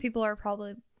 Yeah. People are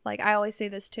probably, like, I always say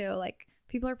this too, like,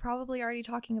 people are probably already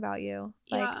talking about you.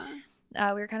 Like,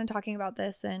 we were kind of talking about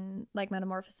this in, like,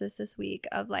 Metamorphosis this week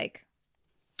of, like,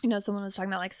 you know, someone was talking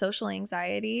about, like, social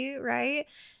anxiety, right?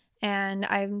 And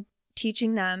I'm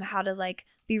teaching them how to, like,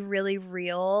 be really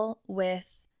real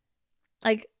with,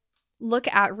 like,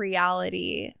 look at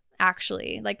reality.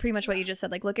 Actually, like pretty much what you just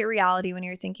said, like look at reality when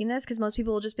you're thinking this, because most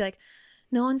people will just be like,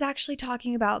 no one's actually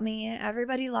talking about me,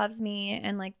 everybody loves me,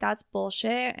 and like that's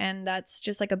bullshit, and that's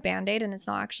just like a band-aid, and it's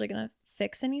not actually gonna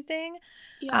fix anything.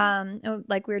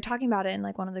 Like we were talking about it, and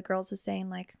like one of the girls was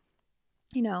saying like,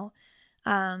 you know,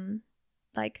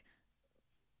 like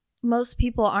most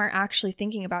people aren't actually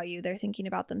thinking about you, they're thinking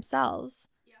about themselves.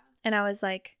 And I was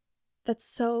like, that's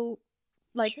so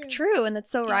like true, and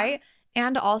that's so right.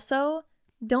 And also,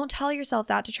 don't tell yourself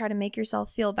that to try to make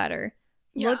yourself feel better.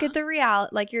 Look at the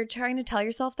reality. Like you're trying to tell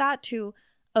yourself that to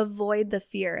avoid the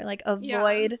fear, like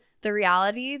avoid the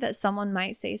reality that someone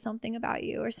might say something about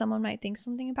you or someone might think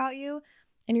something about you.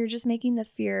 And you're just making the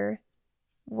fear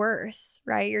worse,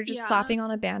 right? You're just slapping on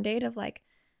a band-aid of like,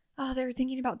 oh, they're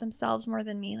thinking about themselves more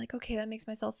than me. Like, okay, that makes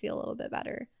myself feel a little bit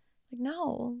better. Like,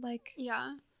 no, like,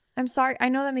 I'm sorry. I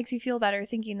know that makes you feel better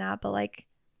thinking that, but like,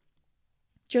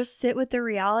 just sit with the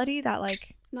reality that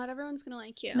like not everyone's gonna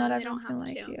like you. Not everyone's gonna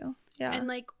like you. Yeah. And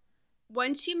like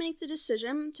once you make the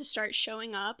decision to start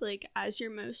showing up like as your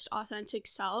most authentic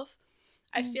self,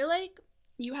 I feel like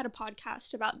you had a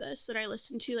podcast about this that I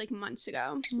listened to like months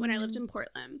ago when I lived in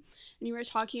Portland, and you were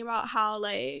talking about how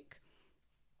like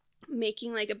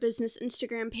making like a business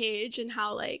Instagram page and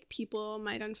how like people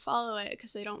might unfollow it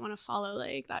because they don't want to follow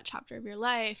like that chapter of your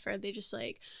life, or they just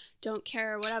like don't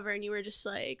care or whatever. And you were just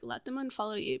like, let them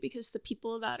unfollow you, because the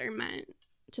people that are meant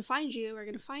to find you are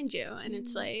going to find you. And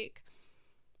it's like,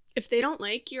 if they don't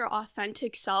like your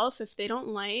authentic self, if they don't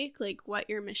like what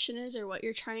your mission is or what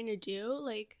you're trying to do,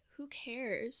 like who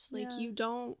cares? Like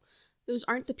those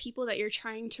aren't the people that you're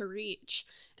trying to reach.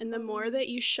 And the more that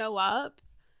you show up,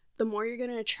 the more you're going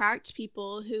to attract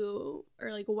people who are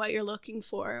like what you're looking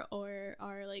for, or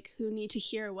are like who need to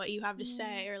hear what you have to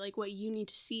say, or like what you need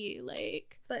to see.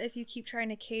 Like, but if you keep trying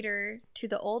to cater to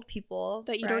the old people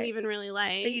that you don't even really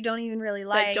like, that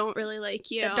don't really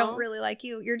like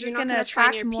you, you're just going to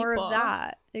attract more of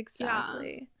that.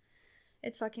 Exactly. Yeah.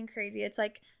 It's fucking crazy. It's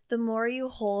like the more you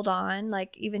hold on,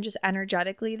 like even just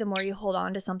energetically, the more you hold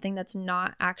on to something that's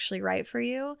not actually right for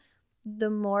you,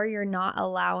 the more you're not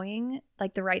allowing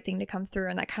like the right thing to come through.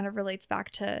 And that kind of relates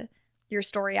back to your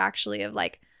story actually, of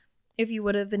like, if you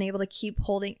would have been able to keep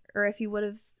holding, or if you would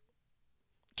have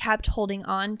kept holding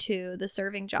on to the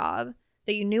serving job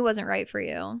that you knew wasn't right for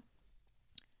you,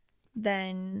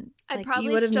 then I'd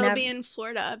probably still be in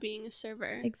Florida being a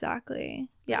server. Exactly.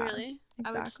 Yeah. Really? Exactly.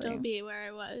 I would still be where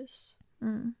I was.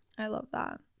 I love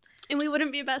that. And we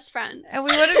wouldn't be best friends. That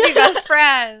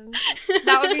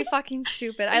would be fucking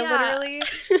stupid. Yeah.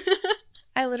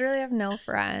 I literally have no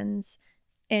friends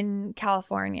in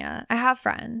California. I have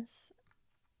friends.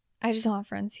 I just don't have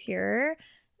friends here.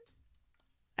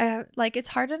 Like, it's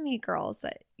hard to meet girls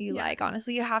that you like,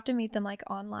 honestly. You have to meet them like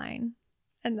online.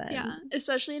 And then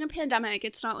especially in a pandemic,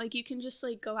 it's not like you can just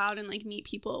like go out and like meet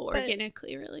people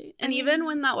organically, really. And even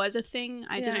when that was a thing,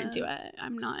 I didn't do it.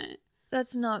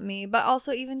 That's not me. But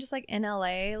also even just like in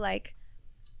LA, like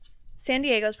San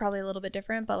Diego's probably a little bit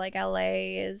different, but like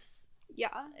LA is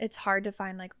it's hard to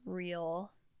find like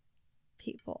real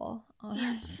people,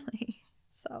 honestly.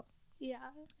 So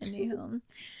anywho.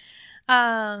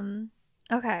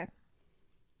 Okay.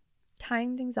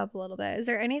 Tying things up a little bit. Is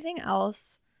there anything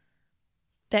else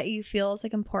that you feel is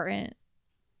like important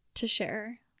to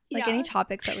share? Like any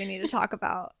topics that we need to talk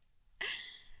about?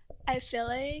 I feel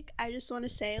like I just want to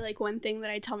say like one thing that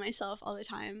I tell myself all the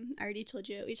time. I already told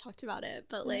you, we talked about it,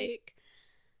 but like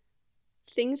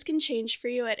things can change for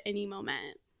you at any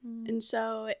moment. And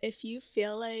so if you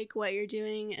feel like what you're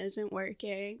doing isn't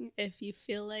working, if you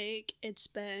feel like it's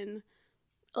been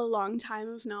a long time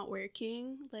of not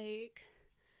working, like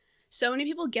so many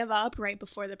people give up right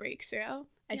before the breakthrough.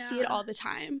 I see it all the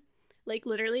time. Like,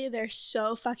 literally, they're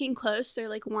so fucking close. They're,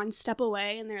 like, one step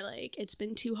away, and they're like, it's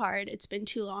been too hard. It's been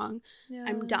too long.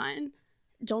 I'm done.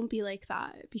 Don't be like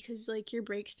that, because, like, your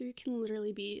breakthrough can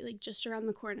literally be, like, just around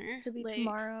the corner. It could be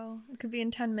tomorrow. It could be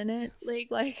in 10 minutes.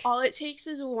 Like, all it takes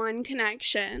is one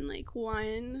connection, like,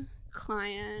 one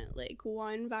client, like,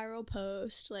 one viral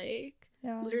post, like,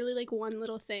 literally, like, one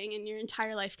little thing, and your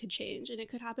entire life could change, and it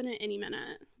could happen at any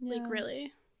minute. Like,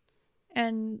 really.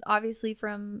 And obviously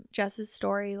from Jess's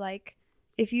story, like,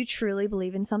 if you truly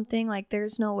believe in something, like,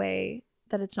 there's no way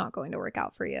that it's not going to work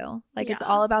out for you. Like, it's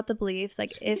all about the beliefs.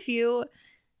 Like, if you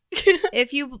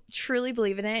truly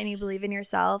believe in it and you believe in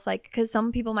yourself, like, because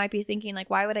some people might be thinking, like,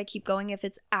 why would I keep going if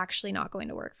it's actually not going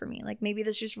to work for me? Like, maybe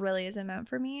this just really isn't meant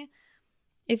for me.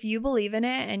 If you believe in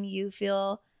it and you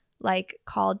feel, like,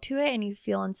 called to it and you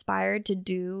feel inspired to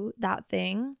do that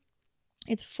thing,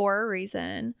 it's for a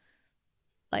reason.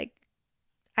 Like,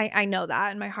 I know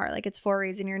that in my heart. Like, it's for a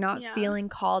reason. You're not feeling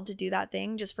called to do that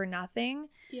thing just for nothing.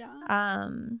 It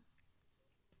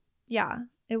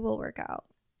will work out,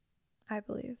 I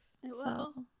believe. It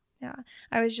will.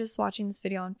 I was just watching this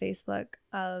video on Facebook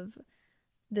of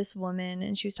this woman,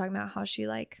 and she was talking about how she,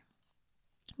 like,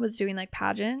 was doing, like,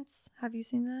 pageants. Have you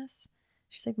seen this?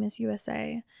 She's, like, Miss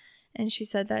USA. And she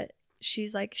said that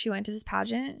she's, like, she went to this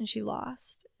pageant, and she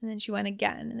lost. And then she went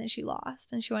again, and then she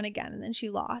lost. And she went again, and then she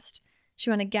lost. She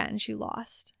went again, she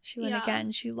lost. She went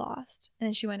again, she lost. And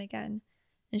then she went again,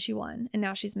 and she won. And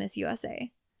now she's Miss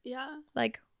USA. Yeah.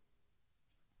 Like,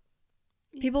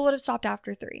 people would have stopped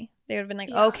after 3. They would have been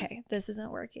like, okay, this isn't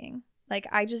working. Like,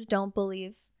 I just don't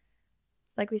believe,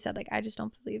 like we said, like, I just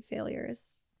don't believe failure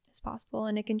is possible.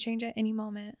 And it can change at any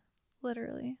moment.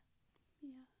 Literally.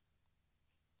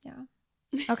 Yeah.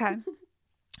 Okay.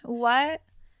 What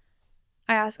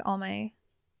I ask all my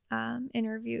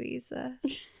interviewees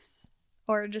this.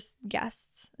 Or just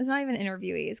guests. It's not even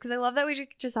interviewees, because I love that we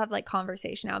just have like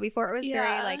conversation now. Before it was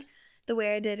very like the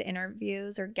way I did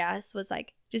interviews or guests was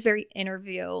like just very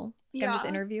interview. I'm just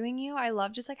interviewing you. I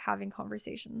love just like having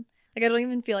conversation. Like, I don't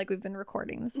even feel like we've been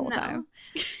recording this whole time.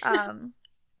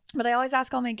 But I always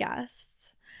ask all my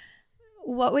guests,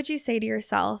 what would you say to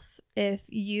yourself if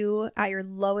you at your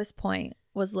lowest point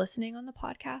was listening on the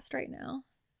podcast right now?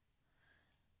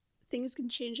 Things can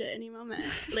change at any moment.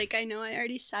 Like, I know I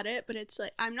already said it, but it's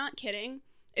like, I'm not kidding.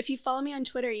 If you follow me on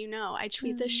Twitter, you know I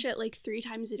tweet this shit like 3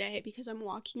 times a day because I'm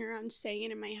walking around saying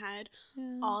it in my head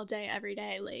all day, every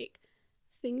day. Like,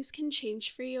 things can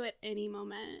change for you at any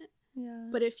moment.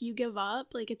 But if you give up,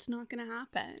 like, it's not gonna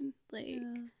happen. Like,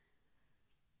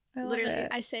 I love Literally, it.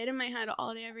 I say it in my head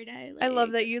all day, every day. I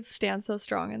love that you stand so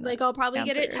strong in that. Like, I'll probably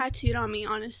get it answer. tattooed on me,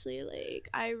 honestly. Like,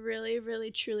 I really,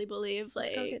 really, truly believe,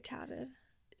 like, Let's go get tatted.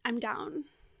 I'm down.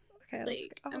 Okay,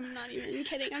 Like, let's go. I'm not even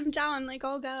kidding. I'm down. Like,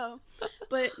 I'll go.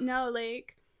 But no,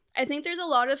 like, I think there's a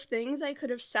lot of things I could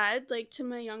have said, like, to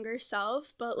my younger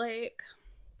self, but, like,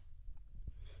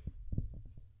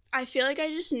 I feel like I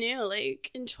just knew,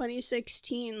 like, in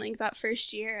 2016, like, that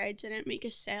first year, I didn't make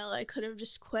a sale. I could have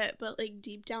just quit, but, like,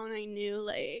 deep down, I knew,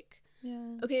 like,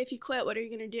 Yeah. okay, if you quit, what are you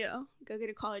gonna do? Go get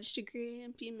a college degree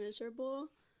and be miserable?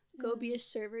 Go be a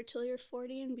server till you're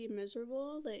 40 and be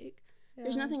miserable? Like,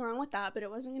 there's nothing wrong with that, but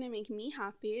it wasn't gonna make me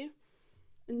happy.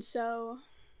 And so,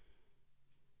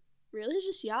 really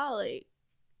just, like,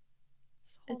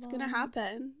 it's gonna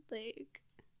happen. Like,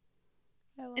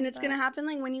 and it's gonna happen,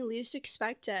 like, when you least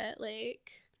expect it.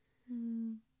 Like,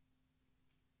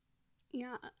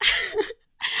 yeah.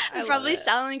 I probably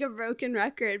sound like a broken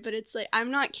record, but it's like,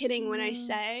 I'm not kidding when I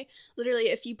say, literally,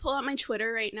 if you pull out my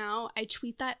Twitter right now, I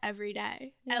tweet that every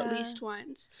day, at least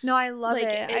once. No, I love like,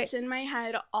 it. It's in my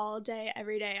head all day,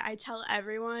 every day. I tell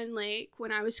everyone, like,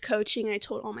 when I was coaching, I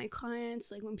told all my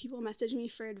clients, like, when people message me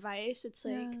for advice, it's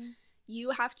like,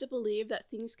 you have to believe that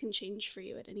things can change for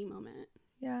you at any moment.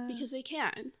 Yeah. Because they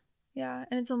can. Yeah.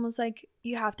 And it's almost like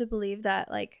you have to believe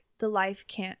that, like, the life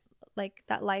can't, like,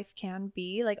 that life can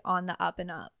be, like, on the up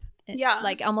and up. Yeah.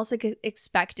 Like, almost like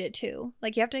expect it to.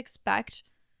 Like, you have to expect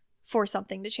for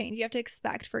something to change. You have to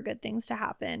expect for good things to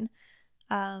happen.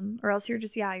 Or else you're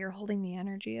just, you're holding the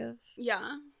energy of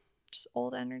just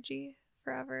old energy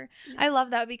forever. Yeah. I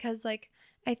love that because, like,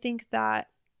 I think that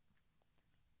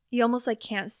you almost, like,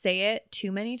 can't say it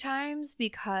too many times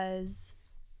because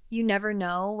you never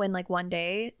know when, like, one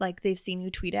day, like, they've seen you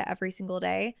tweet it every single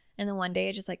day, and then one day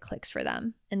it just, like, clicks for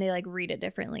them, and they, like, read it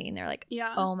differently, and they're like,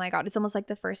 oh my God, it's almost like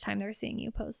the first time they're seeing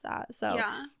you post that. So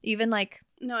even, like,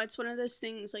 no, it's one of those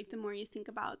things, like, the more you think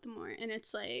about it, the more, and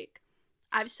it's like,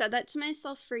 I've said that to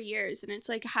myself for years, and it's,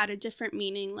 like, had a different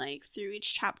meaning, like, through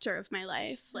each chapter of my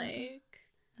life. Like,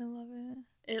 I love it.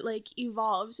 It, like,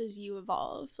 evolves as you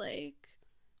evolve. Like,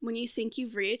 when you think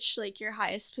you've reached, like, your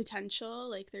highest potential,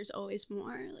 like, there's always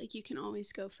more. Like, you can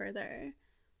always go further.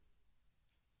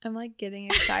 I'm, like, getting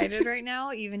excited right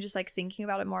now, even just, like, thinking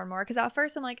about it more and more. Because at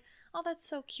first I'm like, oh, that's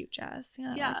so cute, Jess.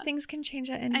 Yeah. Like, things can change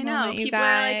at any moment, you people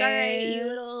guys. Are like, all right, you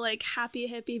little, like, happy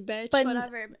hippie bitch, but,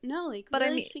 whatever. But no, like, but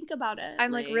really think about it.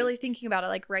 I'm, like, really thinking about it,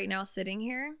 like, right now sitting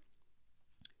here.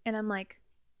 And I'm, like,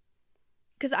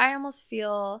 because I almost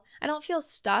feel, I don't feel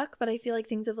stuck, but I feel like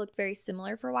things have looked very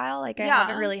similar for a while. Like, I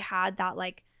haven't really had that,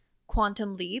 like,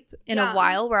 quantum leap in a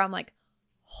while where I'm like,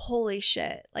 holy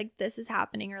shit, like, this is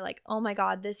happening. Or, like, oh my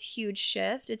God, this huge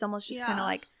shift. It's almost just kind of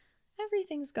like,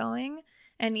 everything's going.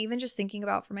 And even just thinking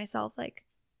about for myself, like,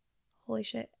 holy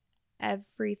shit,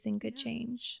 everything could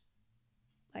change.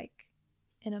 Like,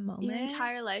 in a moment. Your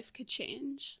entire life could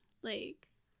change. Like,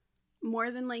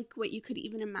 more than, like, what you could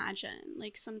even imagine.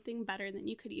 Like, something better than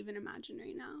you could even imagine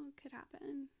right now could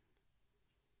happen.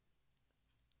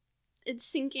 It's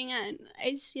sinking in.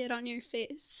 I see it on your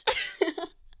face.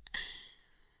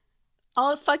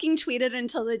 I'll fucking tweet it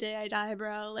until the day I die,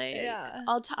 bro. Like,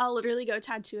 I'll literally go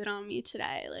tattoo it on me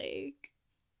today. Like,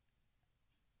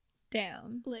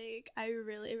 damn. Like, I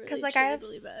really, really, because, like, I have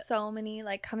so many,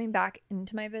 like, coming back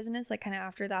into my business, like, kind of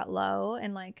after that low,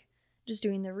 and, like, just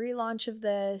doing the relaunch of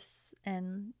this,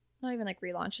 and not even, like,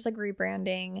 relaunch, just, like,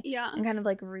 rebranding. Yeah. And kind of,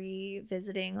 like,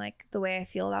 revisiting, like, the way I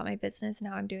feel about my business and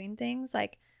how I'm doing things.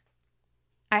 Like,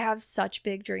 I have such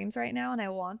big dreams right now, and I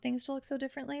want things to look so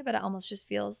differently, but it almost just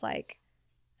feels like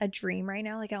a dream right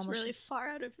now. Like, it's almost really just, far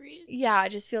out of reach. Yeah,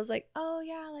 it just feels like, oh,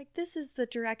 yeah, like, this is the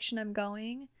direction I'm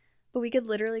going. But we could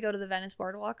literally go to the Venice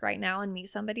Boardwalk right now and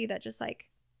meet somebody that just, like,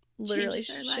 literally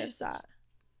shifts that.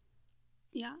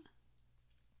 Yeah.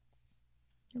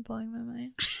 You're blowing my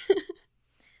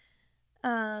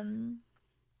mind.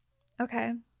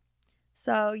 Okay.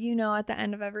 So, you know, at the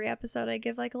end of every episode, I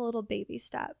give, like, a little baby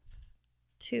step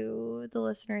to the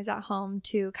listeners at home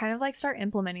to kind of, like, start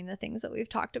implementing the things that we've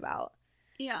talked about.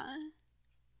 Yeah.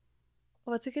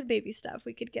 What's a good baby step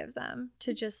we could give them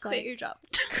to just, like... Quit your job.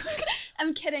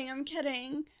 I'm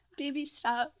kidding. Baby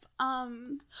step. I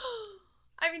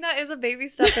mean, that is a baby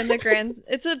step in the grand...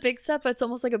 It's a big step, but it's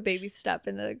almost like a baby step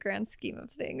in the grand scheme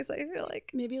of things, I feel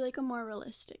like. Maybe, like, a more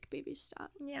realistic baby step.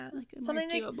 Yeah. Like, a more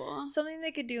doable. Something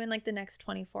they could do in, like, the next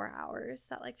 24 hours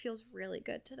that, like, feels really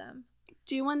good to them.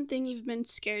 Do one thing you've been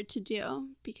scared to do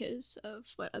because of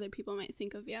what other people might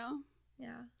think of you.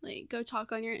 Yeah. Like, go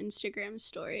talk on your Instagram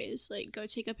stories. Like, go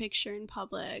take a picture in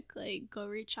public. Like, go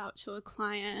reach out to a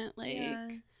client.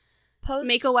 Like,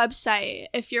 Make a website.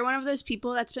 If you're one of those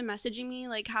people that's been messaging me,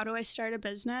 like, how do I start a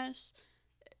business?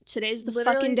 Today's the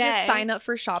literally fucking day. Just sign up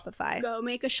for Shopify. Go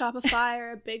make a Shopify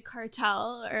or a Big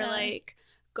Cartel, or like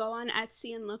go on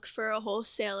Etsy and look for a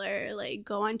wholesaler. Like,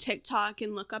 go on TikTok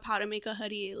and look up how to make a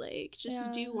hoodie. Like,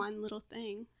 just do one little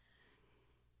thing.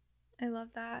 I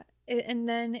love that. And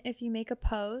then if you make a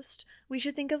post, we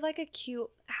should think of like a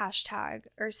cute hashtag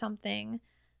or something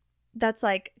that's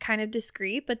like kind of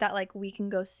discreet, but that like we can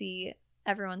go see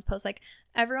everyone's post. Like,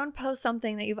 everyone post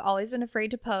something that you've always been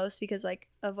afraid to post because like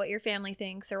of what your family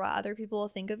thinks or what other people will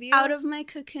think of you. Out of my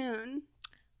cocoon.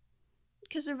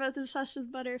 Because we're both obsessed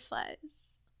with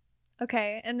butterflies.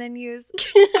 Okay, and then use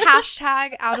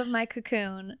hashtag out of my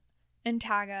cocoon and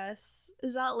tag us.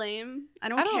 Is that lame? I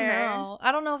don't care. know.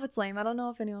 I don't know if it's lame. I don't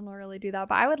know if anyone will really do that,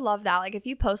 but I would love that. Like, if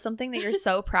you post something that you're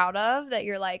so proud of that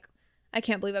you're like, I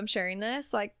can't believe I'm sharing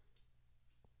this, like,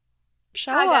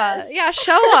 show us. Yeah,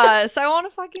 show us. I want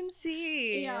to fucking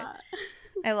see. Yeah.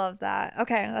 I love that.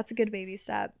 Okay, that's a good baby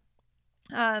step.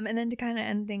 And then to kind of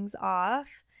end things off,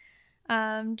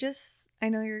 I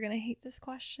know you're going to hate this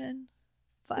question,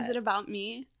 but is it about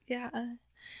me? Yeah.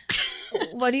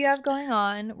 What do you have going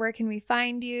on? Where can we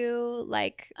find you?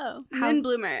 Like, Moon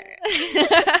Bloomer.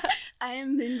 I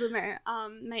am Moon Bloomer.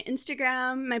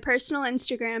 My personal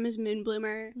Instagram is Moon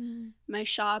Bloomer. My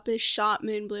shop is Shop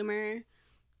Moon Bloomer.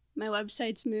 My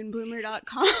website's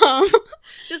moonbloomer.com.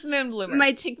 Just Moon Bloomer.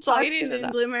 My TikTok's Moon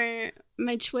Bloomer.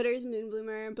 My Twitter's Moon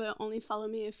Bloomer, but only follow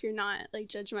me if you're not like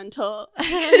judgmental.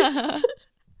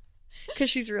 Because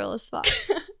she's real as fuck.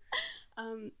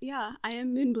 Yeah, I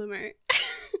am Moon Bloomer.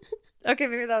 Okay,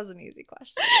 maybe that was an easy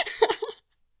question.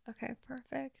 Okay,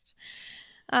 perfect.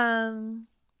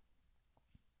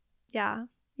 Yeah,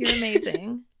 you're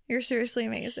amazing. You're seriously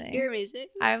amazing. You're amazing.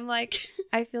 I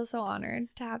feel so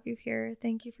honored to have you here.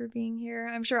 Thank you for being here.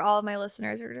 I'm sure all of my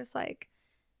listeners are just like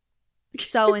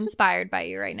so inspired by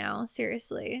you right now.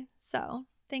 Seriously. So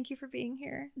thank you for being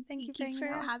here. Thank you for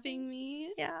having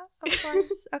me. Yeah, of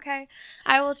course. Okay.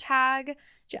 I will tag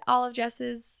all of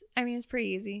Jess's, it's pretty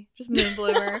easy. Just Moon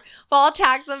Bloomer. Well, I'll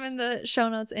tag them in the show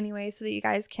notes anyway so that you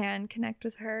guys can connect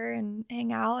with her and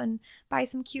hang out and buy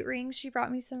some cute rings. She brought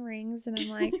me some rings and I'm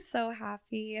like so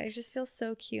happy. I just feel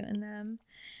so cute in them.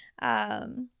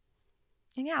 And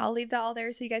yeah, I'll leave that all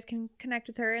there so you guys can connect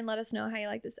with her and let us know how you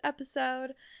like this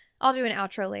episode. I'll do an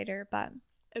outro later, but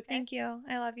okay. Thank you.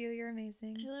 I love you. You're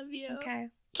amazing. I love you. Okay.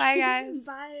 Bye, guys.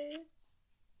 Bye.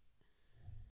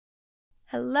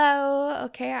 Hello.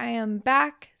 Okay, I am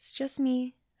back. It's just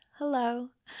me. Hello.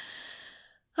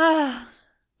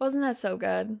 Wasn't that so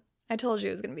good? I told you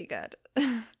it was going to be good.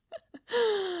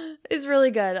 It's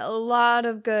really good. A lot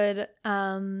of good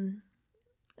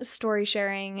story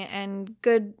sharing and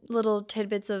good little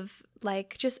tidbits of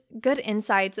like just good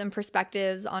insights and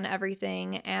perspectives on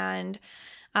everything. And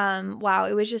wow,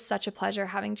 it was just such a pleasure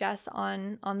having Jess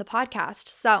on the podcast.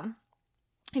 So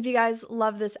if you guys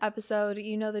love this episode,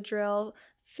 you know the drill.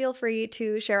 Feel free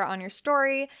to share it on your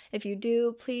story. If you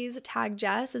do, please tag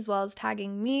Jess as well as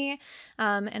tagging me.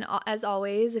 And as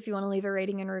always, if you want to leave a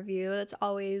rating and review, that's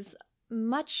always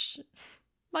muchly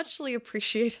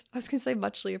appreciated. I was going to say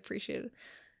muchly appreciated.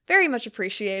 Very much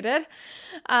appreciated.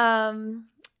 And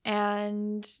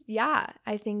yeah,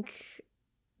 I think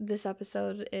this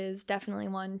episode is definitely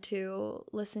one to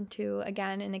listen to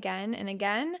again and again and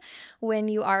again when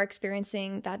you are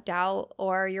experiencing that doubt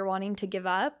or you're wanting to give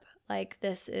up. Like,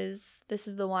 this is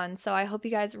the one. So I hope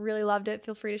you guys really loved it.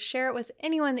 Feel free to share it with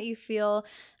anyone that you feel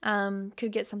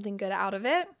could get something good out of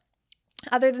it.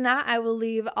 Other than that, I will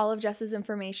leave all of Jess's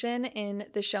information in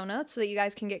the show notes so that you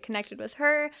guys can get connected with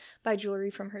her, buy jewelry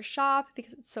from her shop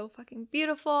because it's so fucking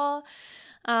beautiful.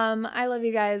 I love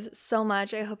you guys so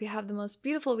much. I hope you have the most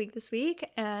beautiful week this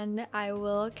week, and I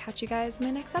will catch you guys in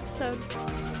my next episode.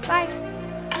 Bye!